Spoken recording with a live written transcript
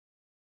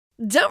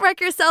Don't Wreck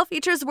Yourself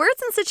features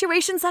words and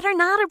situations that are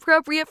not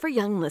appropriate for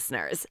young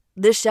listeners.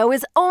 This show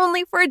is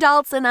only for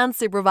adults and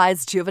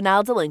unsupervised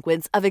juvenile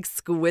delinquents of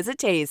exquisite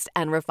taste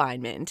and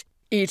refinement.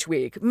 Each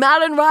week,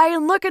 Matt and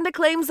Ryan look into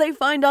claims they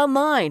find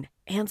online,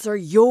 answer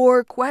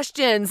your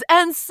questions,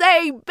 and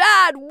say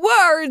bad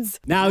words.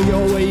 Now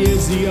your way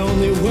is the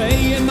only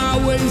way, and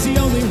my way's the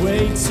only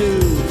way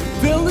too.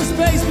 Fill the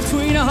space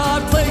between a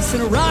hard place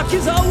and a rock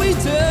is all we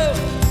do.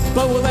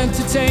 But we'll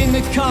entertain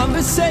the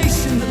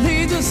conversation that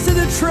leads us to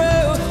the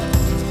truth.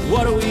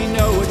 What do we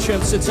know? We're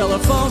trips to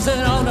telephones and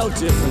all no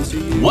different to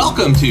you.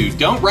 Welcome to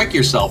Don't Wreck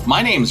Yourself.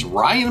 My name's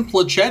Ryan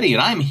Placetti,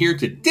 and I'm here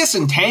to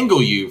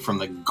disentangle you from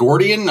the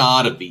Gordian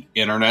knot of the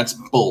internet's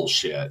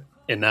bullshit.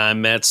 And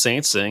I'm Matt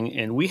Saintsing,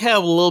 and we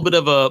have a little bit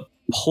of a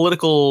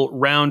political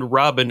round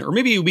robin, or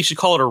maybe we should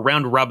call it a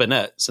round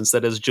robinette, since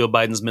that is Joe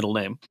Biden's middle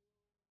name.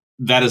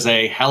 That is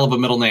a hell of a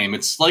middle name.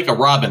 It's like a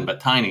robin, but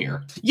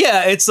tinier.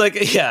 Yeah, it's like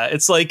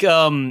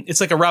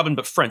a robin,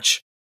 but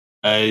French.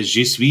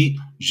 Je suis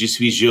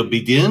Joe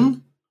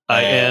Biden.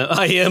 I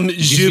am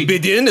Joe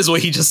Biden, is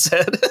what he just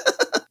said.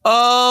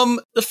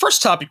 The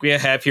first topic we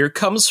have here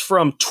comes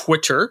from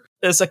Twitter.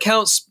 This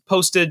account's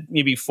posted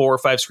maybe 4 or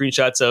 5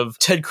 screenshots of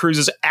Ted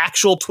Cruz's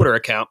actual Twitter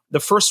account. The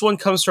first one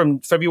comes from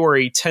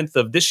February 10th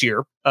of this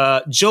year.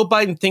 Joe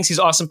Biden thinks he's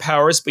Austin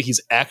Powers, but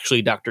he's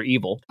actually Dr.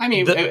 Evil. I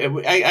mean,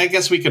 I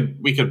guess we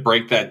could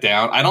break that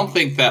down. I don't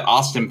think that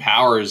Austin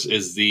Powers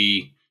is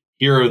the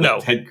hero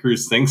that Ted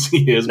Cruz thinks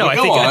he is. No,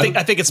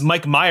 I think it's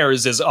Mike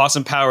Myers is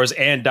Austin Powers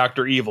and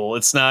Dr. Evil.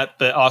 It's not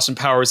that Austin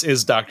Powers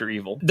is Dr.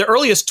 Evil. The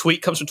earliest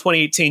tweet comes from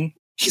 2018.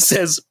 He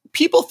says,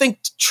 people think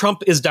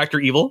Trump is Dr.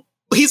 Evil.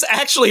 He's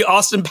actually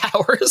Austin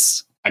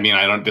Powers. I mean,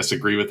 I don't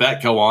disagree with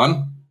that. Go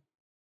on.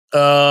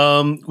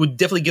 Would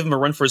definitely give him a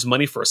run for his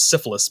money for a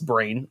syphilis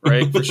brain,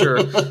 right? For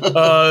sure.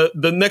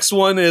 The next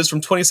one is from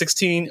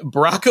 2016.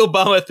 Barack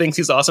Obama thinks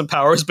he's Austin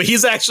Powers, but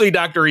he's actually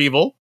Dr.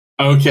 Evil.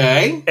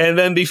 Okay. And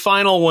then the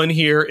final one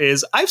here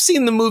is, I've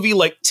seen the movie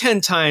like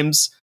 10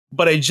 times,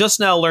 but I just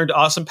now learned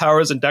Austin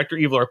Powers and Dr.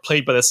 Evil are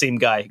played by the same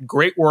guy.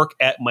 Great work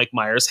at Mike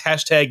Myers.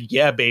 #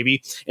 yeah,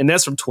 baby. And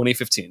that's from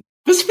 2015.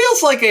 This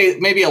feels like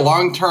maybe a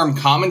long-term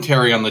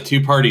commentary on the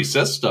two-party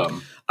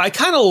system. I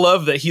kind of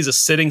love that he's a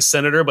sitting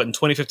senator, but in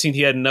 2015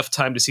 he had enough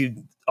time to see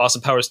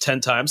Austin Powers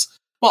 10 times.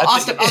 Well,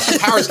 Austin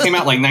Powers came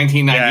out like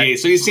 1998,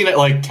 so he's seen it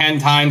like 10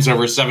 times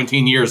over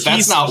 17 years.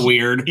 That's not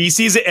weird. He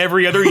sees it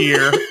every other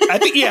year. I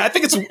think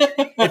it's.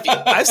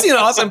 I've seen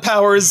Austin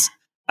Powers.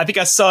 I think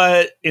I saw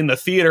it in the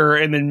theater,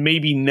 and then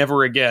maybe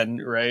never again.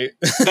 Right?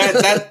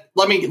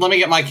 Let me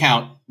get my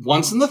count.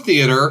 Once in the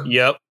theater.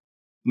 Yep.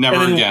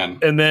 Never again.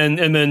 And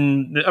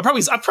then I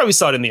probably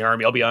saw it in the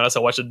Army. I'll be honest.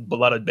 I watched a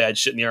lot of bad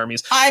shit in the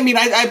armies. I mean,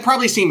 I've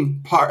probably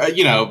seen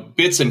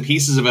bits and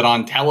pieces of it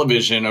on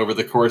television over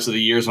the course of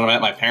the years when I'm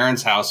at my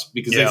parents' house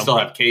because they still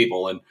have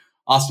cable. And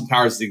Austin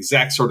Powers is the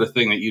exact sort of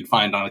thing that you'd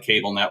find on a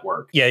cable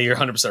network. Yeah, you're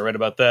 100% right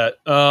about that.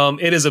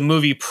 It is a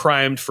movie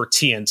primed for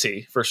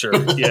TNT for sure.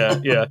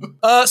 Yeah.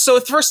 So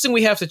the first thing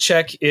we have to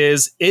check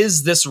is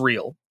this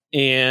real?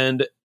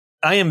 And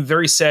I am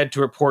very sad to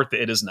report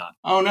that it is not.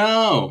 Oh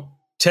no.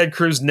 Ted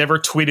Cruz never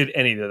tweeted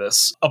any of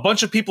this. A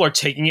bunch of people are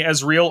taking it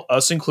as real,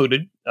 us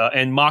included,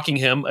 and mocking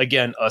him,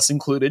 again, us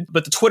included.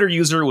 But the Twitter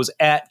user was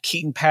at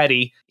Keaton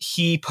Patty.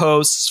 He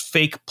posts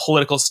fake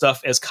political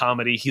stuff as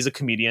comedy. He's a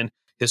comedian.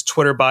 His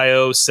Twitter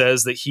bio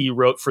says that he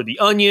wrote for The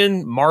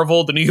Onion,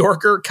 Marvel, The New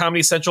Yorker,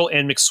 Comedy Central,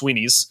 and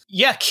McSweeney's.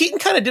 Yeah, Keaton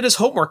kind of did his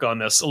homework on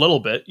this a little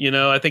bit.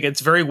 I think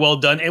it's very well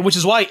done, and which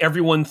is why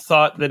everyone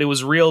thought that it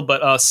was real.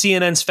 But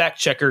CNN's fact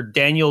checker,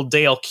 Daniel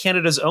Dale,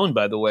 Canada's own,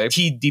 by the way,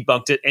 he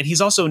debunked it. And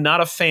he's also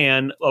not a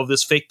fan of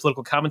this fake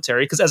political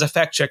commentary because as a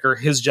fact checker,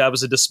 his job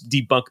is to just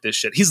debunk this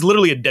shit. He's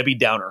literally a Debbie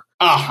Downer.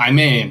 I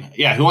mean,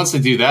 yeah, who wants to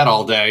do that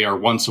all day or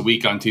once a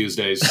week on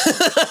Tuesdays?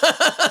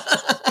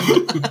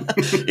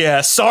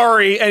 Yeah,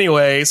 sorry.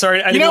 Anyway,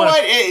 sorry.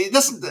 What?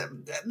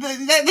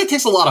 That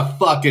takes a lot of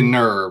fucking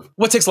nerve.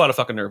 What takes a lot of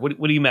fucking nerve? What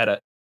are you mad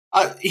at?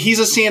 He's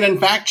a CNN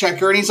fact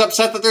checker, and he's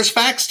upset that there's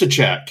facts to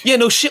check. Yeah,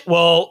 no shit.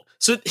 Well,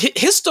 so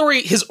his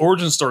story, his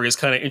origin story is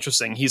kind of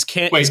interesting.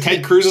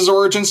 Ted Cruz's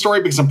origin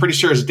story? Because I'm pretty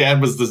sure his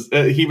dad was the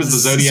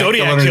Zodiac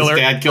killer. And his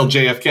dad killed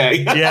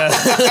JFK.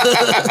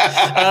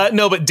 Yeah.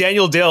 No, but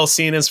Daniel Dale,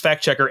 CNN's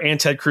fact checker, and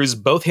Ted Cruz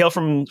both hail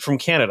from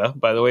Canada,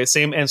 by the way,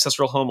 same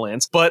ancestral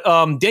homelands. But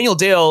Daniel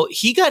Dale,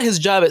 he got his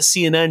job at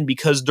CNN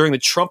because during the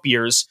Trump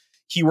years,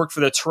 he worked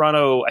for the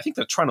Toronto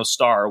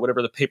Star, or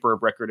whatever the paper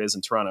of record is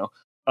in Toronto.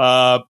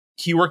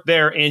 He worked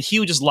there, and he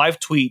would just live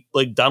tweet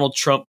like Donald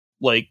Trump,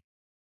 like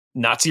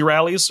Nazi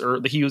rallies,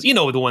 or he was,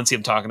 the ones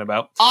I'm talking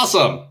about.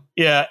 Awesome.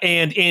 Yeah,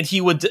 and he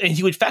would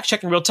fact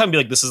check in real time, be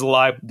like, this is a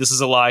lie, this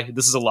is a lie,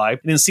 this is a lie. And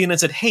then CNN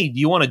said, hey, do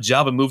you want a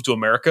job and move to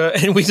America?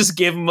 And we just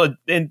gave him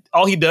and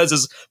all he does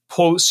is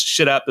post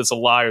shit out that's a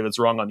lie or that's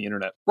wrong on the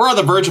internet. We're on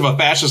the verge of a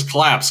fascist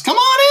collapse. Come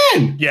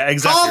on in. Yeah,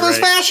 exactly. Call those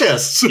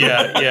fascists.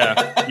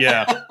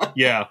 Yeah.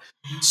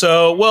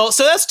 So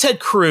that's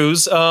Ted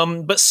Cruz.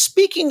 But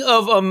speaking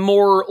of a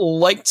more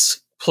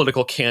liked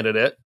political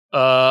candidate,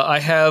 I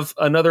have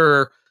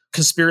another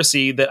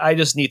conspiracy that I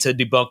just need to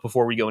debunk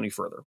before we go any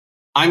further.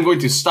 I'm going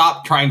to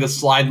stop trying to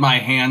slide my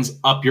hands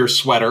up your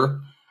sweater.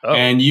 Oh.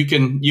 And you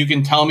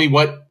can tell me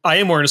what I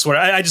am wearing a sweater.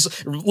 I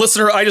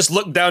just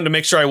looked down to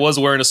make sure I was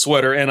wearing a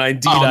sweater, and I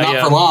did.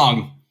 Not for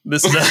long.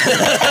 This is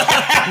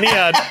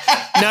Neon.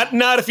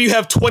 Not if you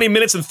have 20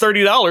 minutes and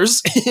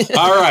 $30.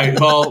 All right.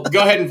 Well,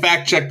 go ahead and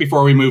fact check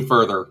before we move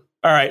further.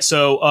 All right.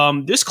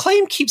 So this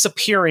claim keeps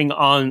appearing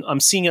on.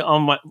 I'm seeing it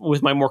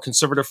with my more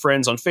conservative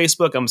friends on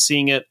Facebook. I'm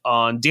seeing it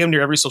on damn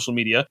near every social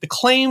media. The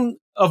claim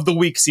of the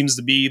week seems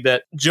to be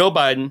that Joe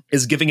Biden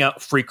is giving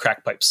out free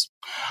crack pipes.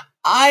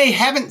 I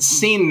haven't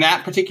seen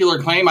that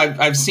particular claim.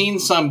 I've seen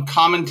some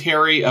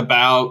commentary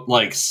about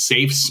like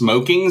safe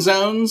smoking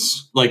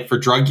zones, like for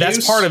drug use.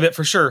 That's part of it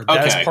for sure. Okay.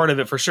 That's part of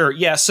it for sure.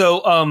 Yeah.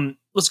 So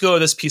let's go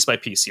this piece by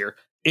piece here.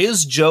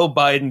 Is Joe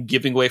Biden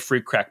giving away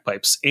free crack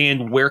pipes,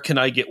 and where can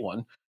I get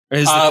one?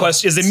 Is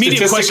the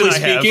immediate question I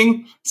have.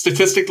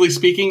 Statistically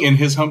speaking, in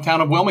his hometown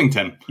of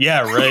Wilmington.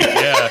 Yeah, right.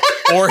 Yeah.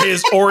 Or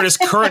his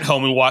current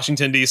home in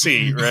Washington,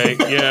 D.C., right?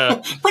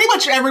 Yeah. Pretty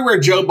much everywhere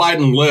Joe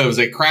Biden lives,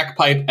 a crack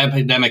pipe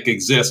epidemic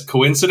exists.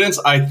 Coincidence?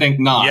 I think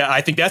not. Yeah,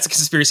 I think that's a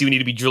conspiracy we need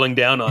to be drilling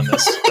down on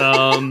this.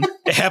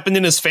 It happened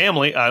in his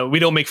family. We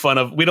don't make fun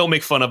of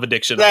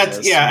addiction.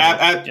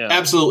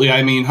 Absolutely.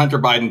 I mean, Hunter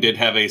Biden did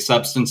have a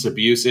substance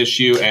abuse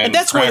issue, and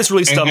that's where this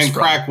really stems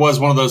from. Crack was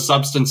one of those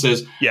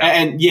substances. Yeah.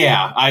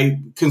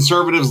 And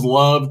conservatives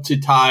love to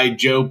tie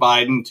Joe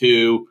Biden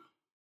to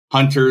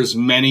Hunter's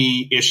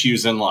many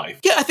issues in life.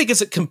 Yeah, I think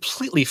it's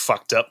completely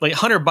fucked up. Like,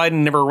 Hunter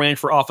Biden never ran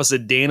for office a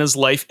day in his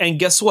life. And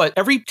guess what?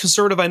 Every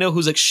conservative I know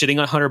who's like shitting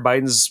on Hunter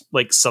Biden's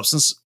like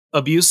substance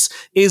abuse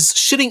is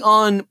shitting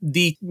on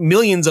the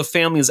millions of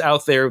families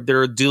out there that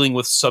are dealing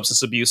with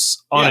substance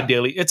abuse on a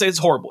daily. It's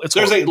horrible.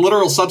 There's a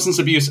literal substance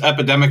abuse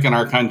epidemic in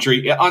our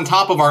country on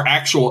top of our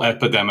actual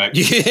epidemic.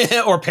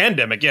 Yeah, or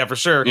pandemic. Yeah, for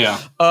sure. Yeah.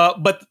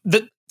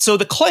 So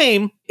the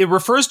claim, it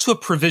refers to a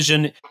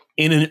provision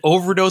in an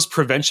overdose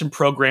prevention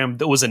program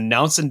that was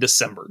announced in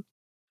December.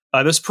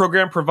 This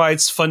program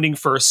provides funding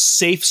for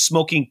safe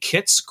smoking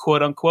kits,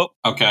 quote unquote.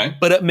 Okay.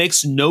 But it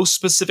makes no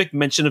specific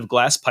mention of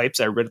glass pipes.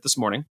 I read it this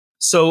morning.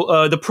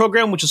 So the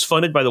program, which is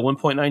funded by the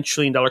 $1.9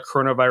 trillion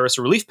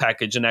coronavirus relief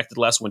package enacted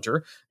last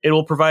winter, it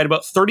will provide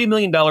about $30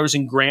 million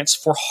in grants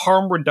for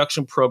harm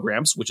reduction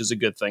programs, which is a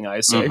good thing,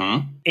 I say,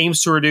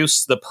 aims to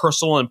reduce the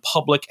personal and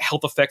public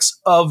health effects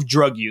of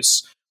drug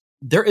use.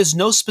 There is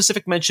no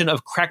specific mention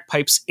of crack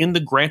pipes in the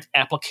grant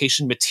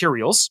application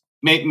materials.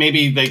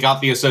 Maybe they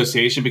got the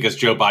association because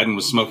Joe Biden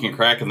was smoking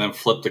crack and then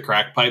flipped a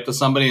crack pipe to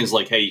somebody and is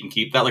like, hey, you can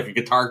keep that like a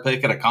guitar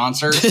pick at a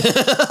concert.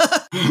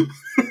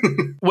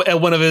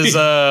 At one of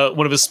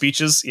his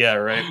speeches. Yeah,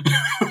 right.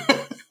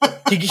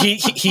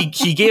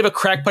 He gave a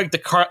crack pipe to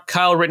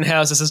Kyle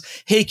Rittenhouse and says,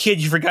 hey,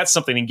 kid, you forgot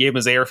something, and gave him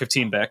his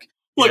AR-15 back.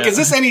 Look, is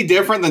this any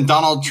different than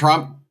Donald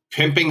Trump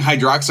pimping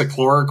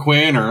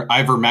hydroxychloroquine or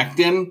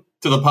ivermectin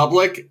to the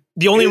public?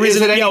 The only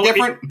reason it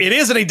different? It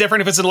is any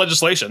different if it's in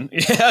legislation.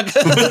 Yeah,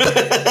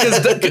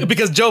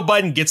 because Joe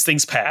Biden gets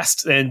things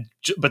passed,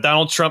 but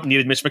Donald Trump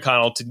needed Mitch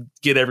McConnell to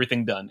get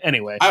everything done.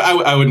 Anyway,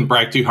 I wouldn't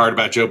brag too hard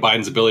about Joe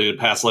Biden's ability to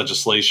pass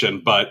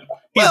legislation, but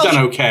he's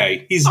done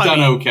okay. He's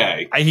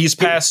okay. He's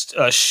passed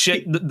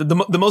shit.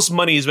 The most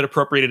money has been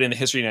appropriated in the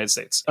history of the United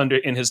States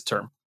in his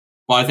term.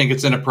 Well, I think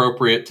it's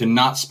inappropriate to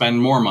not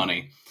spend more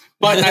money.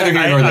 But neither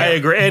here nor there. I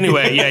agree.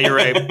 Anyway, yeah, you're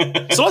right.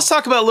 So let's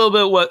talk about a little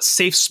bit what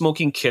safe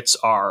smoking kits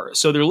are.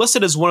 So they're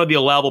listed as one of the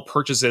allowable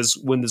purchases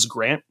within this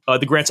grant.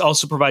 The grants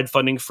also provide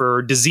funding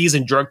for disease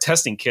and drug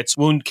testing kits,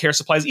 wound care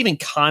supplies, even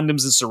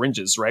condoms and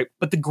syringes, right?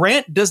 But the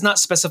grant does not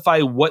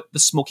specify what the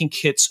smoking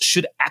kits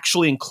should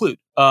actually include.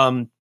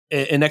 An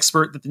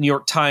expert that the New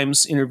York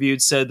Times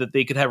interviewed said that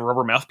they could have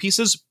rubber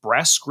mouthpieces,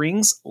 brass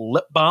screens,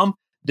 lip balm,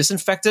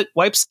 disinfectant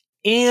wipes,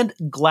 and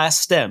glass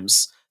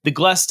stems. The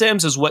glass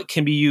stems is what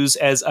can be used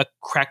as a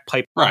crack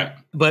pipe. Right.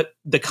 But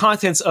the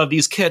contents of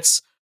these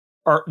kits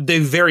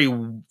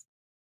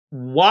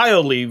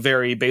wildly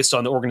vary based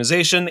on the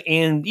organization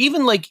and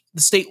even like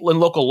the state and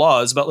local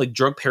laws about like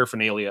drug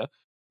paraphernalia.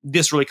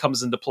 This really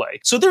comes into play.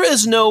 So there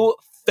is no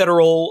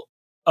federal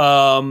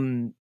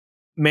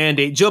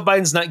mandate. Joe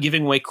Biden's not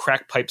giving away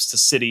crack pipes to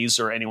cities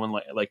or anyone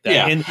like that.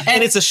 Yeah. And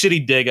it's a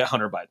shitty dig at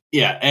Hunter Biden.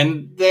 Yeah.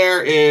 And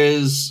there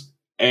is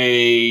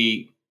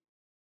a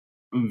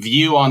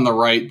view on the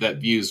right that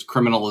views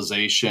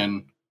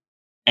criminalization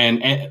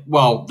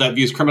that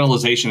views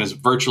criminalization as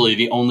virtually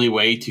the only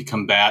way to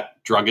combat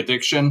drug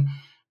addiction.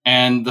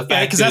 And the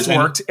fact because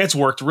it's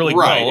worked really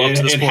well up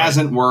to this point. It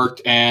hasn't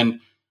worked.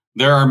 And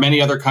there are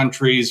many other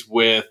countries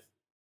with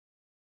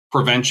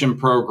prevention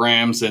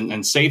programs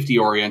and safety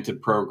oriented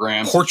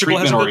programs,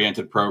 treatment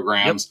oriented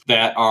programs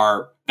that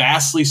are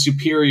vastly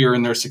superior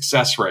in their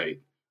success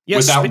rate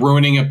without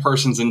ruining a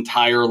person's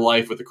entire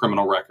life with a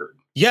criminal record.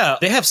 Yeah,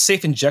 they have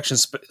safe injection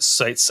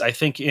sites, I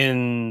think,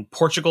 in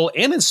Portugal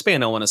and in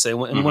Spain, I want to say. In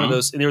one of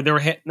those,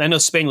 I know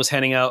Spain was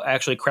handing out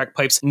actually crack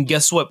pipes. And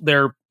guess what?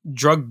 Their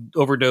drug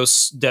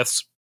overdose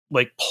deaths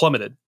like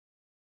plummeted.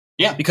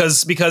 Yeah.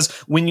 Because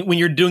when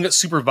you're doing it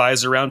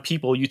supervised around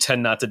people, you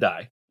tend not to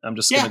die. I'm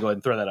just going to go ahead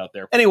and throw that out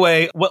there.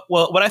 Anyway,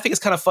 what I think is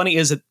kind of funny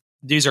is that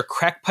these are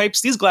crack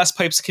pipes. These glass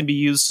pipes can be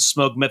used to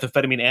smoke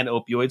methamphetamine and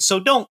opioids.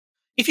 So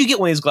if you get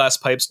one of these glass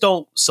pipes,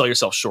 don't sell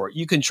yourself short.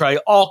 You can try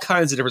all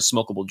kinds of different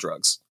smokable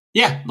drugs.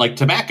 Yeah, like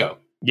tobacco.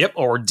 Yep,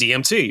 or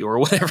DMT or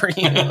whatever.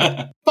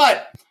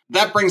 But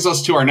that brings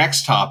us to our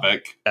next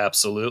topic.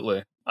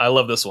 Absolutely. I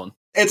love this one.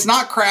 It's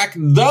not crack,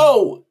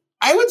 though.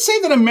 I would say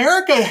that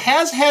America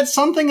has had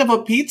something of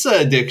a pizza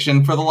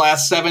addiction for the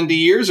last 70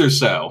 years or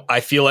so.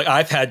 I feel like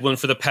I've had one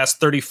for the past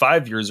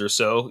 35 years or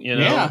so.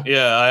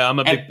 I'm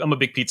a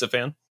big pizza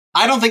fan.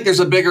 I don't think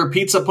there's a bigger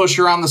pizza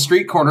pusher on the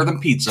street corner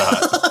than Pizza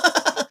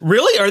Hut.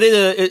 Really?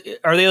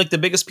 Are they like the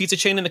biggest pizza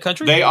chain in the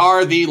country? They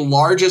are the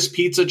largest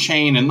pizza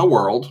chain in the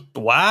world.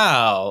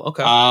 Wow.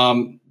 Okay.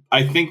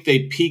 I think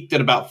they peaked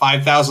at about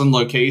 5,000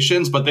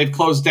 locations, but they've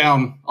closed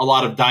down a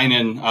lot of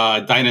dine-in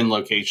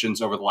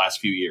locations over the last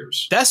few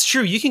years. That's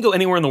true. You can go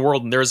anywhere in the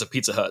world and there is a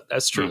Pizza Hut.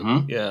 That's true.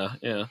 Mm-hmm.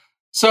 Yeah.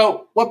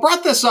 So what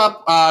brought this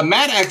up,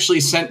 Matt actually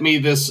sent me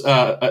this.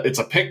 It's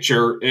a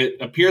picture. It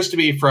appears to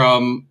be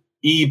from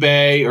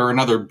eBay or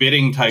another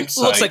bidding type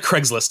site. Looks like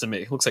Craigslist to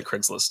me. Looks like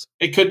Craigslist.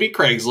 It could be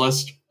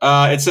Craigslist.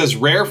 It says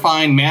rare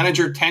find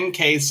manager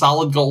 10K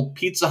solid gold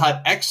Pizza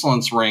Hut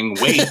excellence ring,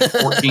 weight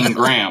 14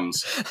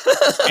 grams.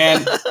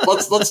 And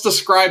let's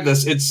describe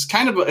this.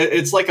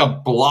 It's like a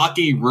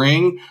blocky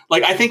ring.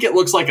 Like I think it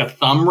looks like a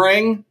thumb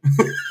ring.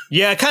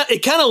 Yeah,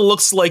 it kind of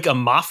looks like a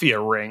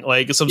mafia ring,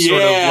 like some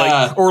sort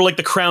of or like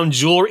the crown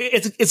jewelry.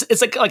 It's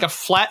like a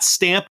flat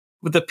stamp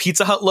with the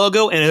Pizza Hut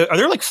logo. And are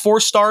there like 4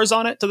 stars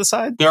on it to the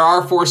side? There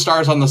are 4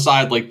 stars on the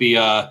side, like the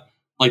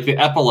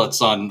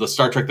epaulets on the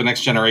Star Trek The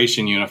Next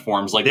Generation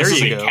uniforms. Like, this is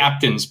a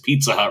captain's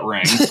Pizza Hut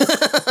ring.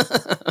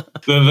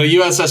 The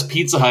USS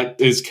Pizza Hut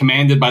is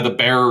commanded by the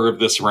bearer of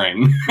this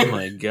ring. Oh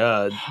my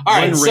God. All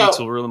right, One ring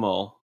to rule them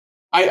all.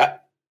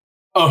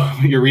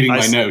 You're reading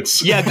my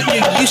notes.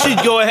 Yeah, you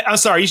should go ahead. I'm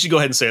sorry, you should go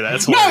ahead and say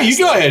that. No, you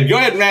go ahead. Go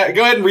ahead, Matt.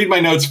 Go ahead and read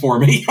my notes for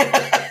me.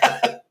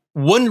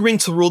 One ring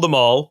to rule them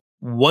all.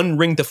 One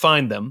ring to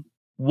find them.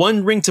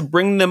 One ring to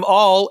bring them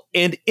all.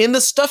 And in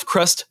the stuffed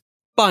crust,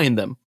 bind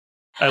them.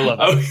 I love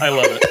it. Okay.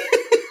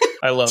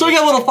 I love it. So we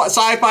got a little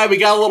sci-fi. We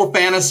got a little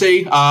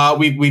fantasy.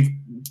 We've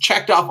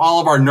checked off all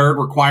of our nerd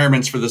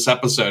requirements for this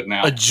episode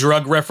now. A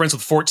drug reference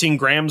with 14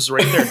 grams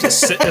right there.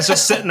 It's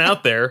just sitting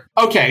out there.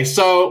 Okay,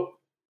 so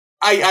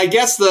I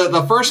guess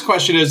the first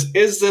question is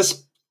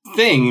this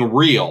thing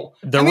real?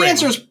 The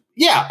answer is,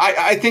 yeah,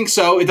 I think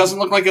so. It doesn't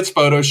look like it's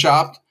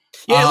photoshopped.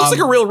 Yeah, it looks like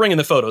a real ring in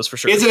the photos for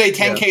sure. Is it a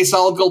 10K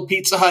solid gold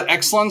Pizza Hut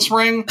excellence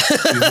ring?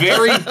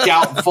 Very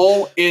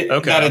doubtful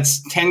that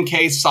it's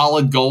 10K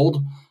solid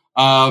gold.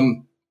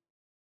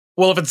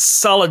 Well, if it's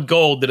solid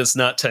gold, then it's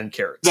not 10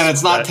 carats. Then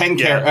it's not 10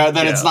 carat.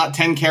 It's not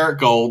 10 karat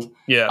gold.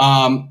 Yeah.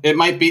 It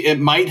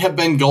might have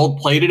been gold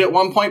plated at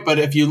one point, but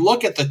if you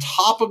look at the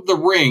top of the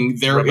ring,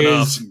 there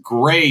is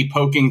gray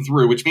poking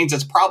through, which means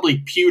it's probably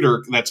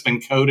pewter that's been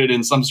coated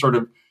in some sort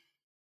of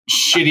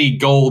shitty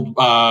gold.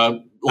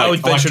 I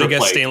would venture to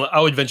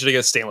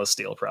guess stainless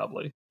steel,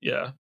 probably.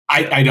 Yeah.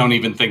 I don't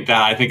even think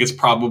that. I think it's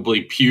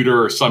probably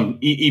pewter or some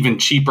even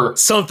cheaper.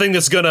 Something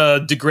that's going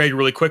to degrade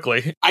really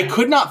quickly. I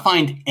could not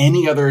find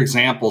any other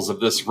examples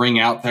of this ring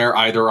out there,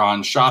 either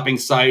on shopping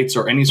sites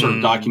or any sort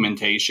of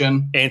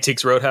documentation.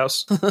 Antiques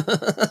Roadhouse.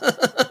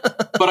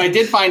 But I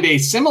did find a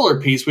similar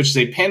piece, which is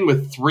a pin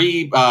with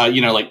 3,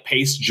 like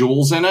paste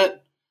jewels in it.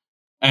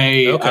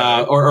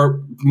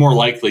 Or more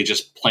likely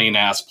just plain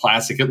ass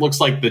plastic. It looks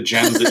like the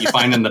gems that you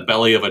find in the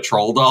belly of a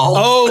troll doll.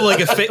 Oh, like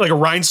a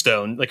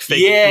rhinestone, like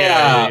fake.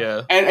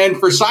 Yeah. And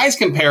for size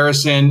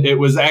comparison, it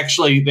was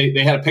actually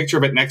they had a picture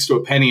of it next to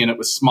a penny, and it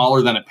was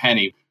smaller than a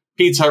penny.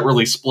 Pizza Hut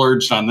really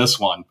splurged on this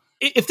one.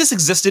 If this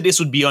existed, this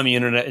would be on the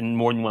internet in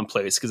more than one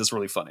place because it's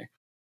really funny.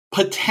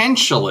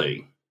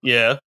 Potentially.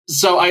 Yeah.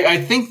 So I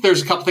think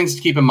there's a couple things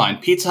to keep in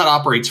mind. Pizza Hut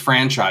operates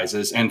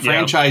franchises, and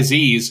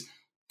franchisees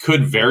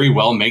could very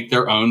well make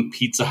their own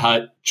Pizza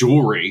Hut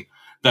jewelry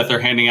that they're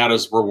handing out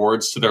as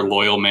rewards to their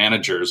loyal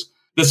managers.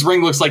 This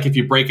ring looks like if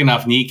you break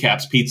enough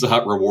kneecaps, Pizza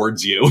Hut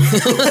rewards you.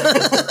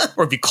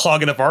 Or if you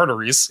clog enough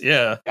arteries,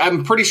 yeah.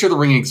 I'm pretty sure the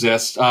ring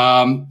exists.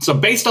 So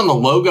based on the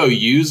logo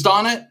used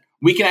on it,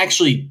 we can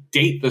actually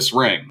date this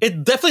ring.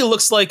 It definitely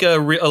looks like a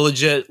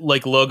legit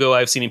logo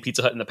I've seen in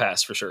Pizza Hut in the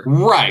past, for sure.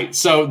 Right.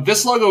 So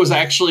this logo was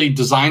actually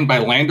designed by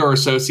Landor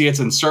Associates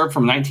and served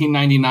from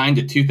 1999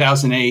 to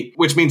 2008,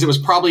 which means it was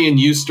probably in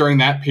use during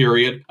that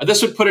period.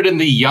 This would put it in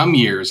the Yum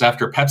years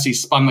after Pepsi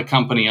spun the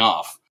company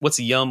off. What's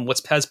Yum?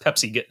 Has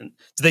Pepsi getting?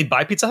 Do they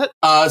buy Pizza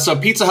Hut? So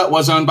Pizza Hut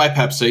was owned by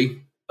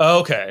Pepsi.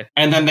 Oh, okay.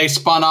 And then they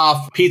spun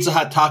off Pizza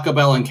Hut, Taco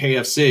Bell, and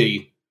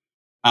KFC.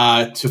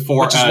 Which is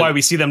why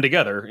we see them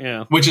together,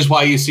 yeah. Which is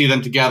why you see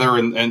them together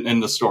in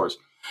the stores.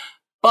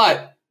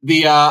 But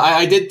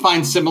I did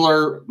find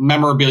similar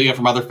memorabilia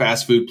from other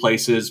fast food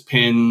places,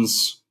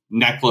 pins,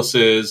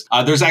 necklaces.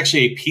 There's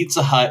actually a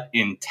Pizza Hut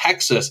in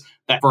Texas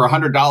that for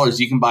 $100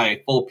 you can buy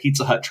a full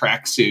Pizza Hut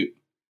tracksuit.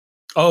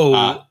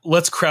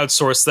 Let's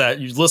crowdsource that.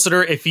 You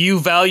listener, if you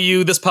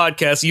value this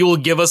podcast, you will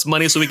give us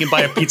money so we can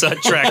buy a Pizza Hut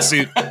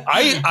tracksuit.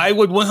 I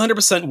would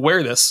 100%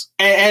 wear this.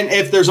 And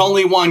if there's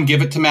only one,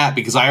 give it to Matt,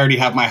 because I already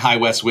have my High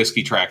West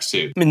whiskey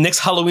tracksuit. I mean, next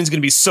Halloween's going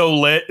to be so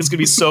lit. It's going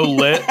to be so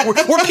lit. We're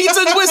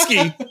Pizza and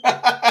Whiskey.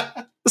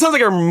 It sounds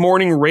like our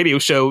morning radio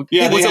show.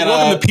 Yeah, hey,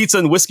 welcome to Pizza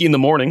and Whiskey in the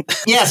morning.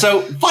 Yeah,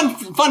 so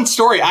fun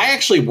story. I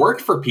actually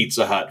worked for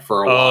Pizza Hut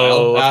for a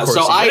while.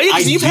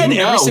 You've had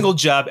every single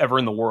job ever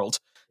in the world.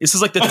 This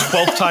is like the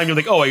 12th time you're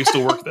like, I used to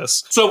work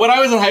this. So when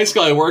I was in high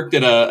school, I worked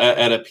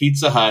at a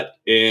Pizza Hut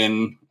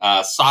in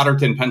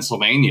Souderton,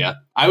 Pennsylvania.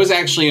 I was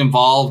actually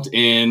involved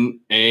in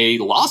a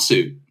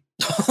lawsuit.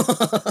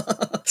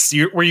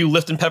 So were you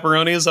lifting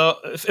pepperonis?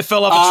 It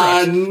fell off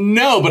a truck.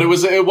 No, but it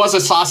was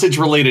a sausage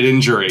related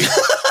injury.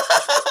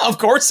 Of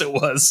course it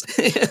was.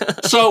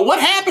 So what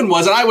happened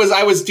was, and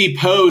I was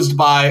deposed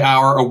by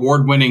our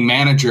award-winning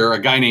manager, a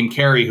guy named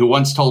Kerry, who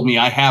once told me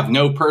I have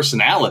no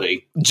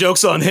personality.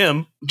 Joke's on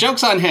him.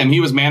 Joke's on him. He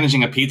was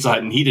managing a Pizza Hut,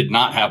 and he did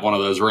not have one of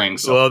those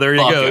rings. So well, there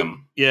you go.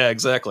 Him. Yeah,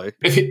 exactly.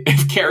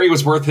 If Kerry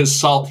was worth his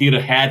salt, he'd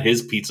have had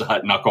his Pizza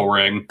Hut knuckle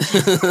ring.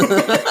 So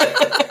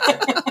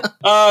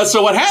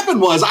what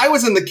happened was, I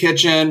was in the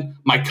kitchen.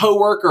 My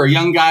coworker, a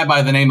young guy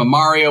by the name of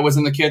Mario, was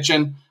in the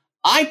kitchen.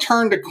 I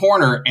turned a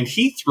corner and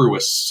he threw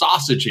a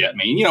sausage at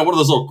me. You know, one of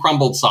those little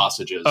crumbled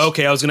sausages.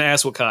 Okay, I was going to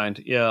ask what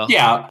kind. Yeah.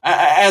 Yeah.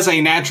 As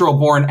a natural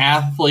born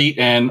athlete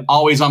and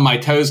always on my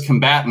toes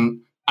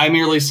combatant, I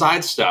merely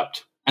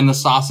sidestepped and the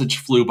sausage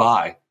flew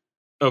by.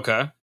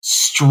 Okay.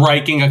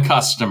 Striking a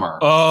customer.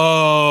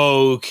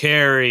 Oh,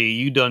 Kerry,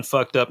 you done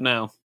fucked up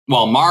now.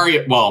 Well,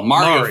 Mario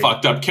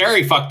fucked up.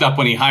 Kerry fucked up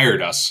when he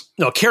hired us.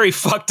 No, Kerry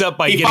fucked up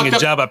by getting a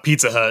job at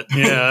Pizza Hut.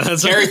 Yeah.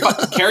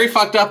 Kerry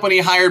fucked up when he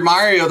hired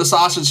Mario, the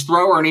sausage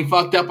thrower, and he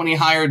fucked up when he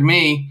hired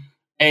me,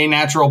 a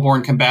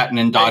natural-born combatant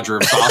and dodger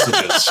of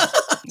sausages.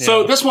 Yeah.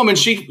 So this woman,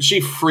 she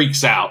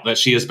freaks out that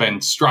she has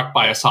been struck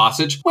by a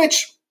sausage,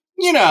 which,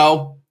 you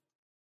know,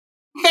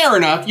 fair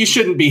enough. You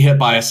shouldn't be hit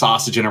by a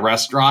sausage in a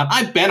restaurant.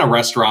 I've been a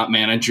restaurant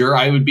manager.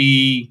 I would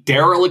be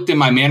derelict in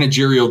my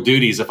managerial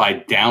duties if I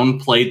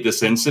downplayed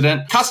this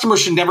incident.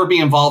 Customers should never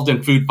be involved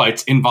in food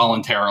fights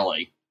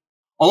involuntarily.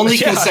 Only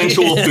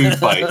consensual food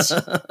fights.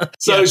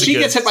 So she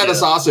gets hit by the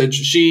sausage.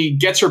 She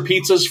gets her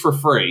pizzas for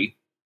free.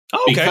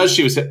 Oh, okay. Because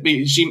she was hit.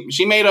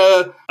 She made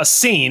a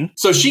scene.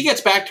 So she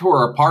gets back to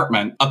her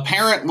apartment.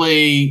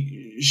 Apparently,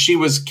 she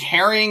was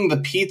carrying the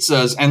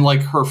pizzas and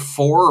like her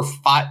 4 or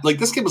 5, like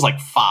this kid was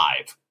like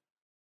 5.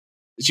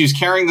 She was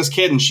carrying this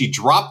kid and she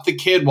dropped the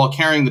kid while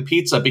carrying the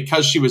pizza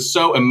because she was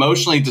so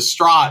emotionally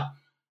distraught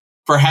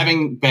for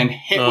having been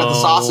hit with the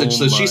sausage.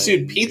 So she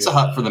sued Pizza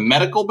Hut for the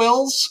medical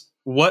bills.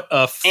 What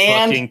a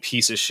fucking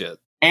piece of shit.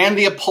 And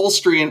the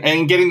upholstery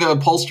and getting the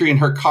upholstery in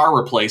her car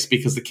replaced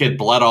because the kid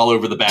bled all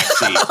over the back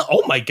seat.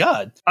 Oh my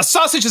God. A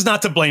sausage is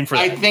not to blame for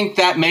that. I think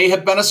that may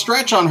have been a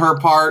stretch on her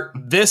part.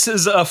 This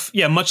is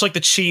much like the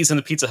cheese in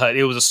the Pizza Hut.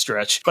 It was a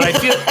stretch. But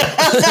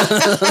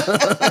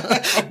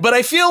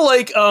I feel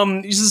like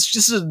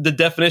this is the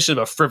definition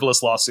of a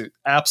frivolous lawsuit.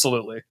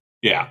 Absolutely.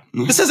 Yeah.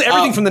 This is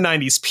everything from the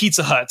 90s.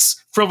 Pizza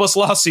Huts, frivolous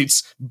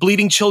lawsuits,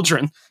 bleeding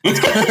children.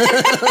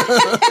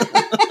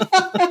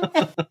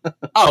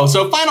 Oh,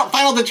 so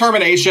final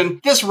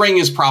determination. This ring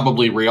is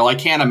probably real. I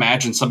can't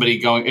imagine somebody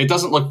going, it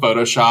doesn't look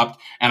photoshopped,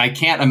 and I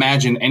can't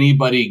imagine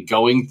anybody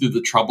going through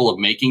the trouble of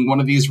making one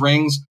of these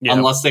rings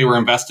unless they were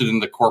invested in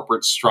the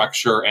corporate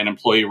structure and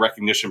employee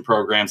recognition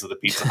programs of the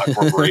Pizza Hut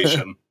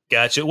Corporation.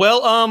 Gotcha.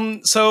 Well,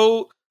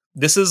 so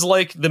this is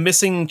like the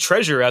missing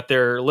treasure out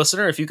there,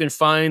 listener. If you can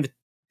find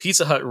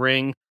Pizza Hut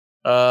ring,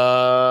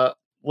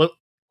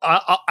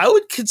 I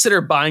would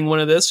consider buying one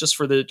of this just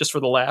for the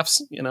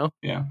laughs, you know?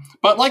 Yeah.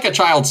 But like a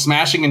child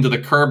smashing into the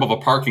curb of a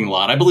parking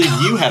lot, I believe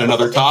you had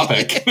another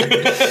topic.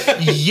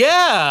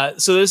 Yeah.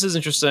 So this is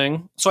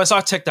interesting. So I saw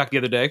a TikTok the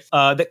other day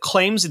that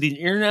claims that the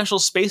International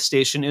Space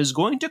Station is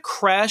going to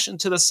crash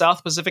into the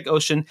South Pacific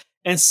Ocean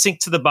and sink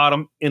to the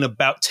bottom in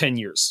about 10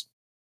 years.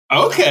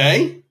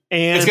 Okay.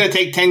 And it's going to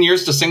take 10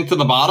 years to sink to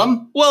the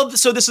bottom? Well,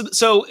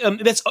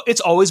 it's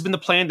always been the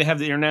plan to have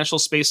the International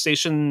Space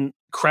Station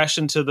crash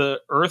into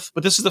the Earth,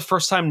 but this is the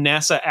first time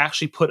NASA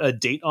actually put a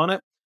date on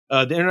it.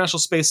 The International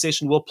Space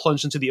Station will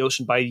plunge into the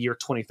ocean by year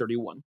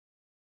 2031.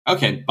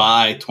 Okay,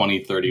 by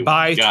 2031.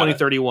 By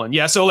 2031.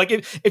 Yeah, so like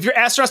if your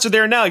astronauts are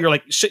there now, you're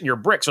like shitting your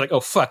bricks. You're like, oh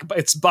fuck,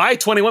 it's by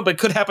 21, but it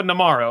could happen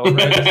tomorrow.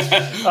 Right?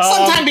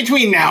 Sometime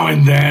between now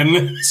and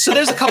then. So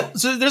there's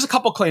a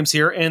couple claims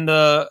here, and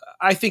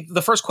I think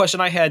the first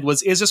question I had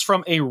was, is this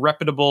from a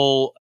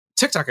reputable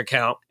TikTok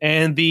account?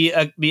 And the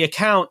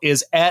account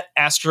is at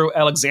Astro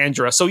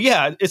Alexandra. So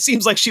yeah, it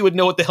seems like she would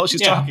know what the hell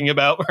she's talking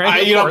about.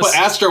 Right? You don't put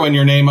Astro in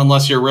your name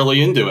unless you're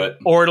really into it,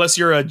 or unless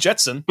you're a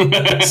Jetson.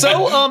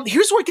 So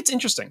here's where it gets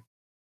interesting.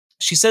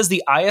 She says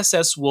the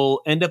ISS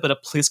will end up at a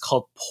place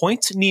called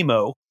Point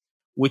Nemo,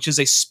 which is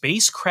a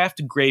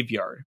spacecraft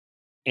graveyard.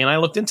 And I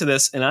looked into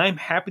this, and I'm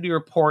happy to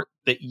report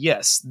that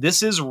yes,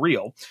 this is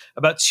real.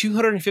 About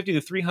 250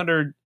 to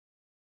 300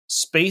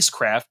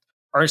 spacecraft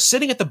are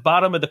sitting at the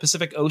bottom of the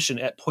Pacific Ocean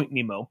at Point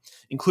Nemo,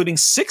 including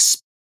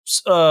 7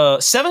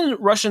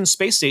 Russian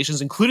space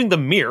stations, including the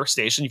Mir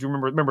station, if you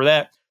remember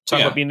that.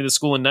 Talking about being in the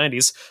school in the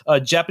 90s.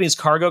 Japanese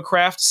cargo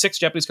craft, 6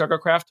 Japanese cargo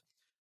craft.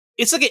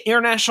 It's like an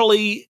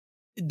internationally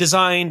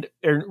designed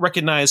and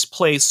recognized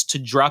place to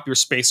drop your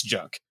space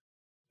junk.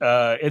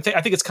 I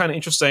think it's kind of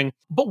interesting.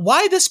 But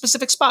why this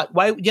specific spot?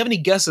 Why? Do you have any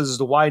guesses as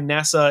to why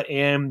NASA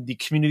and the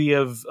community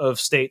of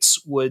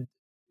states would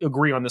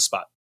agree on this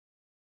spot?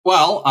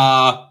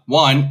 Well,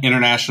 one,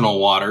 international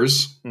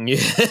waters.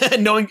 Yeah,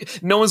 no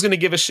one's going to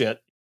give a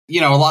shit. A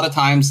lot of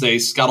times they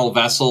scuttle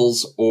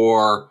vessels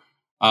or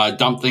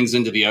dump things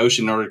into the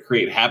ocean in order to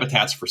create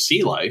habitats for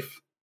sea life.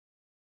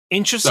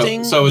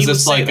 Interesting. So is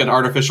this like an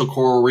artificial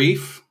coral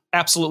reef?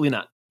 Absolutely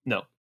not.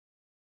 No.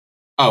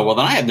 Oh, well,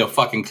 then I had no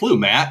fucking clue,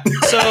 Matt.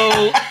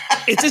 So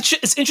it's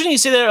interesting you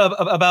say that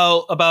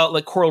about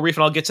like coral reef,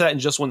 and I'll get to that in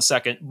just one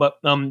second. But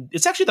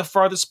it's actually the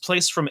farthest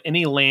place from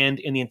any land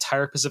in the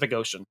entire Pacific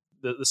Ocean,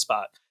 the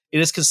spot. It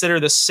is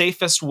considered the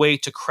safest way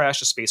to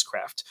crash a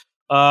spacecraft.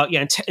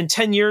 In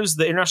 10 years,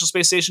 the International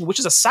Space Station, which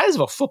is the size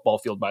of a football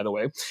field, by the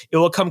way, it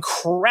will come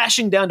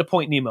crashing down to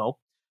Point Nemo.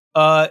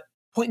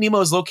 Point Nemo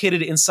is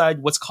located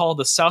inside what's called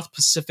the South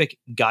Pacific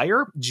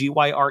Gyre,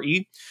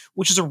 Gyre,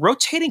 which is a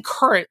rotating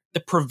current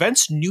that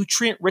prevents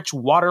nutrient-rich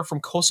water from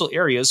coastal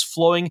areas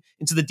flowing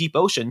into the deep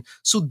ocean.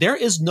 So there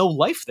is no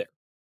life there.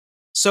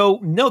 So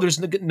no, there's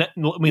no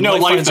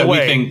life that we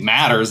think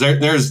matters.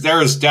 There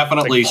is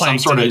definitely like some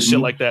sort of shit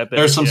like that.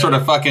 There's some sort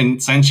of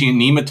fucking sentient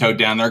nematode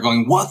down there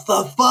going, "What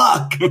the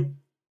fuck?"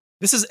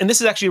 This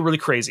is actually really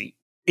crazy.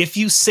 If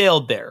you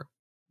sailed there,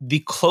 the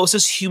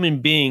closest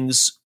human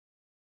beings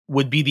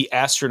would be the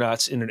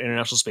astronauts in an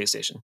International Space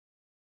Station.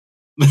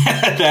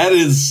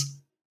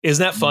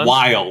 Isn't that fun?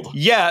 Wild.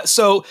 Yeah.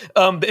 So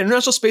the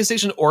International Space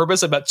Station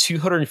orbits about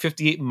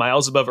 258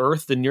 miles above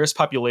Earth. The nearest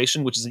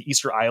population, which is an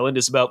Easter Island,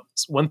 is about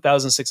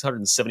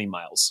 1,670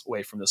 miles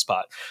away from the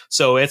spot.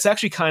 So it's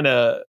actually kind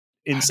of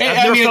insane.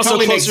 It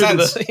totally makes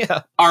sense.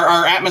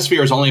 Our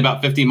atmosphere is only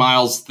about 50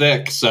 miles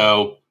thick.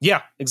 So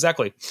yeah,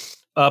 exactly.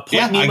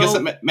 Nemo, I guess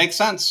it makes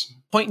sense.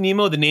 Point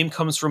Nemo, the name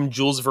comes from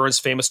Jules Verne's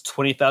famous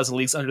 20,000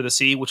 Leagues Under the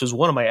Sea, which was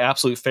one of my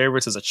absolute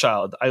favorites as a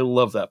child. I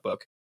love that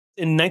book.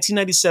 In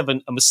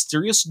 1997, a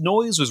mysterious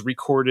noise was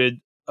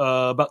recorded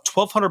about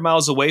 1,200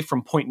 miles away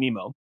from Point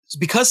Nemo.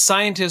 Because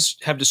scientists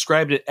have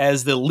described it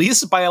as the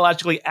least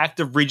biologically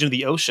active region of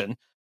the ocean,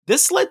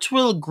 this led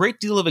to a great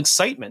deal of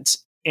excitement.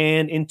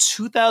 And in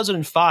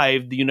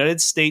 2005, the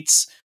United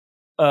States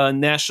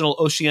National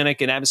Oceanic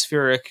and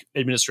Atmospheric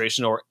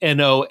Administration, or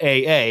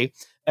NOAA,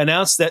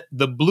 announced that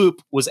the bloop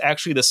was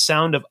actually the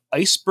sound of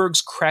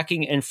icebergs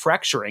cracking and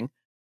fracturing,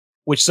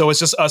 so it's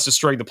just us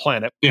destroying the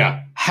planet.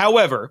 Yeah.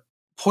 However,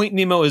 Point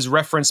Nemo is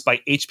referenced by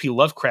H.P.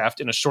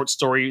 Lovecraft in a short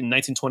story in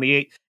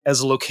 1928 as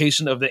a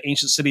location of the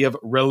ancient city of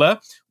R'lyeh,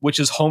 which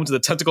is home to the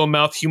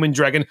tentacle-mouthed human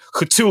dragon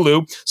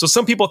Cthulhu. So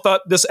some people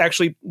thought this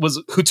actually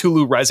was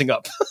Cthulhu rising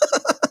up.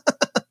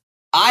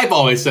 I've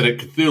always said it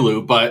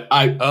Cthulhu, but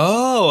I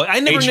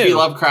never knew. H.P.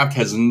 Lovecraft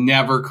has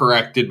never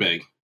corrected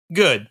me.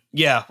 Good.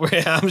 Yeah,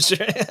 I'm sure.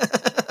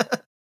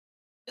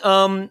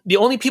 The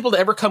only people to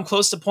ever come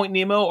close to Point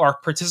Nemo are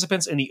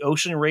participants in the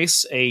Ocean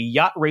Race, a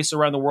yacht race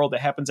around the world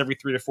that happens every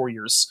 3 to 4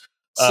 years.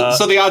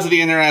 So the odds of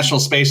the International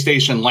Space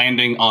Station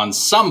landing on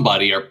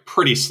somebody are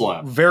pretty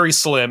slim. Very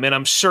slim. And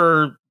I'm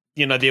sure,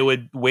 they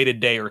would wait a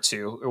day or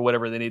two or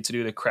whatever they need to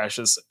do to crash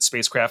this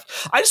spacecraft.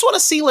 I just want to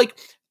see, are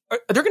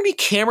there going to be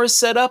cameras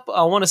set up?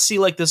 I want to see,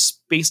 this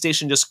space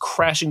station just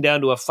crashing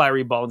down to a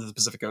fiery ball into the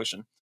Pacific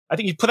Ocean. I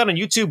think you put that on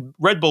YouTube,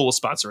 Red Bull will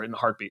sponsor it in a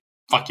heartbeat.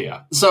 Fuck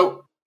yeah.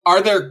 So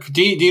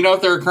do you know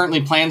if there are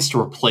currently plans to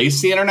replace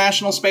the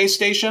International Space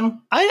Station?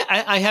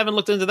 I haven't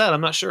looked into that.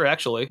 I'm not sure,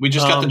 actually. We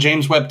just got the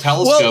James Webb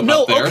Telescope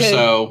up there.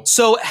 Okay.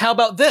 So how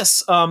about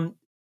this?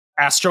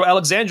 Astro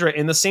Alexandra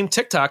in the same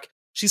TikTok,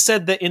 she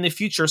said that in the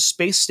future,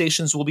 space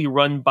stations will be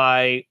run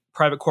by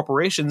private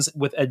corporations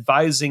with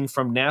advising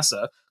from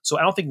NASA. So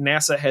I don't think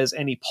NASA has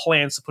any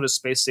plans to put a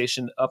space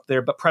station up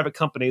there, but private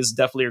companies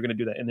definitely are going to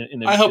do that.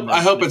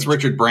 I hope it's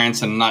Richard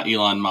Branson, not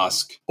Elon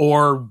Musk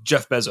or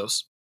Jeff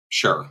Bezos.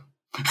 Sure.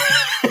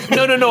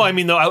 No. I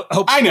mean, though,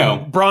 I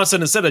know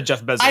Bronson instead of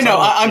Jeff Bezos. I know.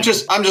 I'm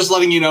just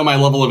letting you know my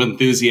level of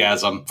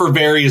enthusiasm for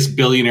various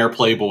billionaire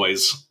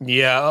playboys.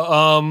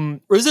 Yeah.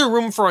 Is there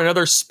room for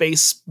another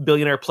space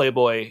billionaire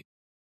playboy?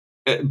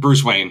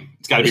 Bruce Wayne.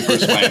 It's got to be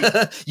Bruce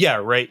Wayne. Yeah.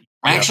 Right.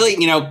 Actually,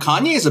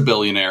 Kanye is a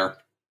billionaire.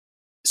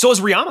 So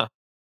is Rihanna.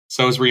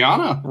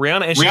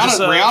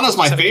 Rihanna's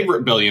my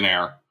favorite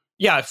billionaire.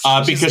 Yeah,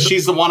 because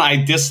she's the one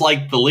I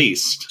dislike the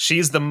least.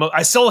 She's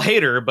I still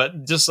hate her,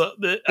 but just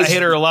I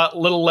hate her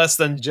little less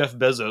than Jeff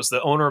Bezos,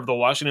 the owner of the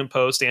Washington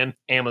Post and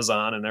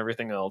Amazon and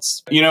everything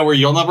else. You know where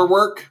you'll never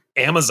work?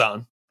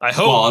 Amazon. I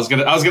hope. Well, I was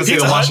gonna say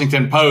the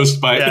Washington Post,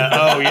 but yeah.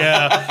 Oh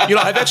yeah.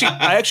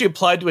 I actually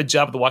applied to a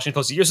job at the Washington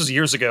Post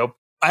years ago.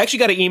 I actually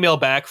got an email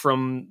back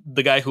from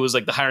the guy who was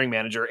the hiring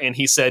manager, and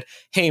he said,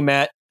 "Hey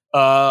Matt,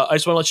 I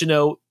just want to let you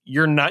know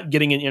you're not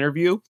getting an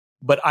interview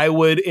but I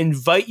would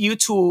invite you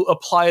to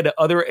apply to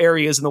other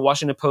areas in the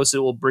Washington Post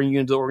that will bring you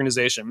into the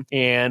organization.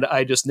 And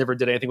I just never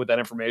did anything with that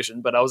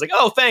information. But I was like,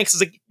 oh, thanks.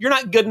 It's like, you're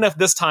not good enough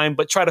this time,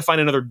 but try to find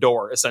another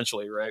door,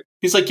 essentially, right?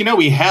 He's like,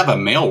 we have a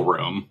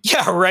mailroom.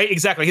 Yeah, right.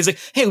 Exactly. He's like,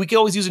 hey, we could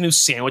always use a new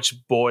sandwich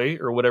boy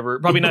or whatever.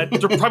 Probably not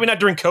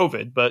during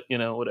COVID, but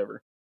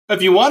whatever.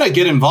 If you want to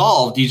get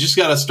involved, you just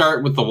got to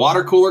start with the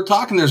water cooler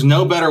talk, and there's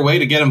no better way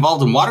to get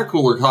involved in water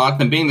cooler talk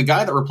than being the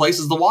guy that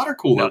replaces the water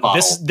cooler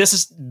bottle.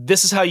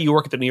 This is how you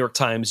work at the New York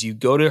Times. You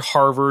go to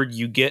Harvard,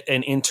 you get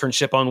an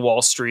internship on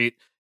Wall Street,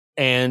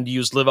 and you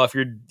just live off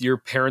your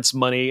parents'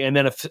 money, and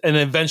then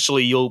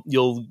eventually you'll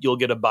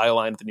get a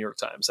byline at the New York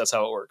Times. That's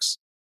how it works.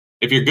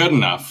 If you're good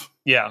enough.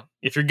 Yeah,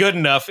 if you're good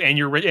enough and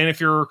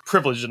if you're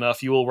privileged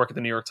enough, you will work at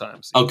the New York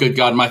Times. Oh, good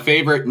God. My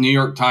favorite New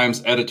York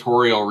Times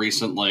editorial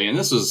recently, and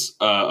this was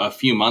a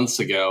few months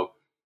ago,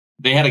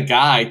 they had a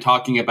guy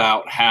talking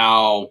about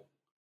how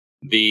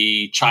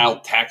the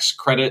child tax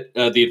credit,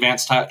 the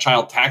advanced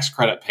child tax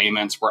credit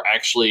payments were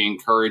actually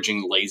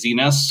encouraging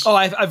laziness. Oh,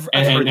 I've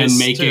heard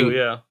this too,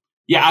 yeah.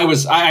 Yeah,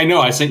 I know.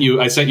 I sent you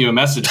a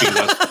message because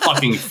I was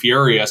fucking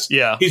furious.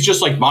 Yeah. He's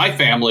just like, my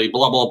family,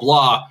 blah, blah,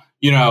 blah,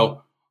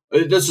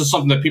 this is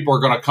something that people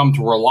are going to come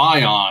to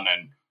rely on,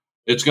 and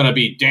it's going to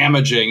be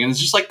damaging. And it's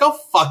just like, go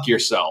fuck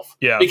yourself.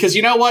 Yeah. Because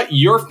you know what?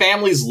 Your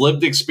family's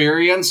lived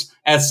experience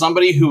as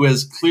somebody who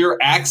has clear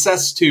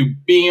access to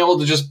being able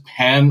to just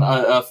pen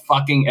a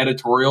fucking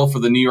editorial for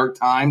the New York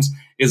Times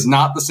is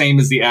not the same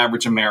as the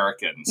average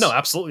Americans. No,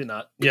 absolutely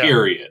not. Yeah.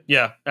 Period.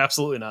 Yeah,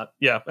 absolutely not.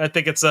 Yeah. I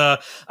think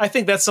I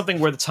think that's something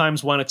where the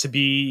Times want it to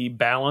be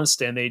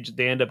balanced, and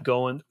they end up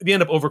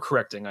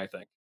overcorrecting, I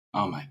think.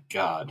 Oh my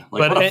God.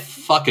 What a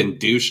fucking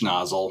douche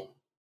nozzle.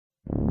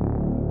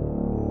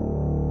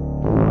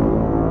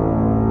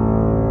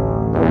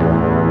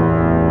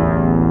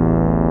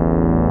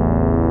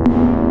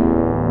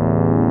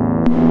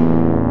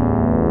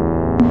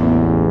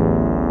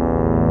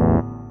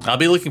 I'll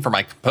be looking for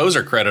my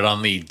composer credit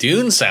on the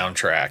Dune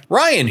soundtrack.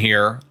 Ryan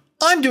here.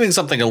 I'm doing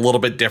something a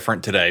little bit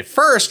different today.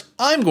 First,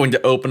 I'm going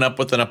to open up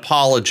with an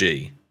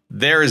apology.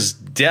 There's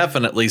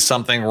definitely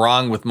something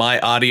wrong with my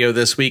audio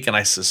this week, and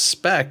I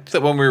suspect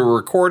that when we were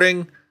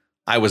recording,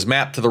 I was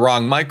mapped to the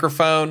wrong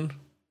microphone,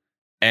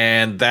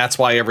 and that's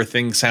why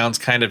everything sounds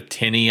kind of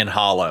tinny and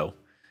hollow.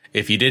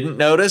 If you didn't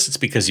notice, it's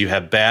because you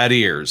have bad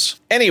ears.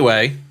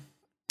 Anyway,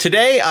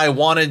 today I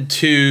wanted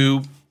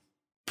to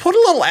put a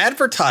little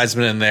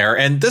advertisement in there,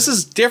 and this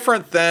is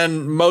different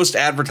than most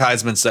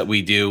advertisements that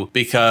we do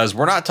because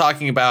we're not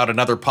talking about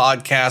another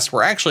podcast.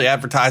 We're actually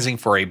advertising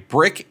for a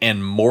brick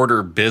and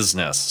mortar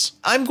business.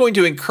 I'm going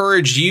to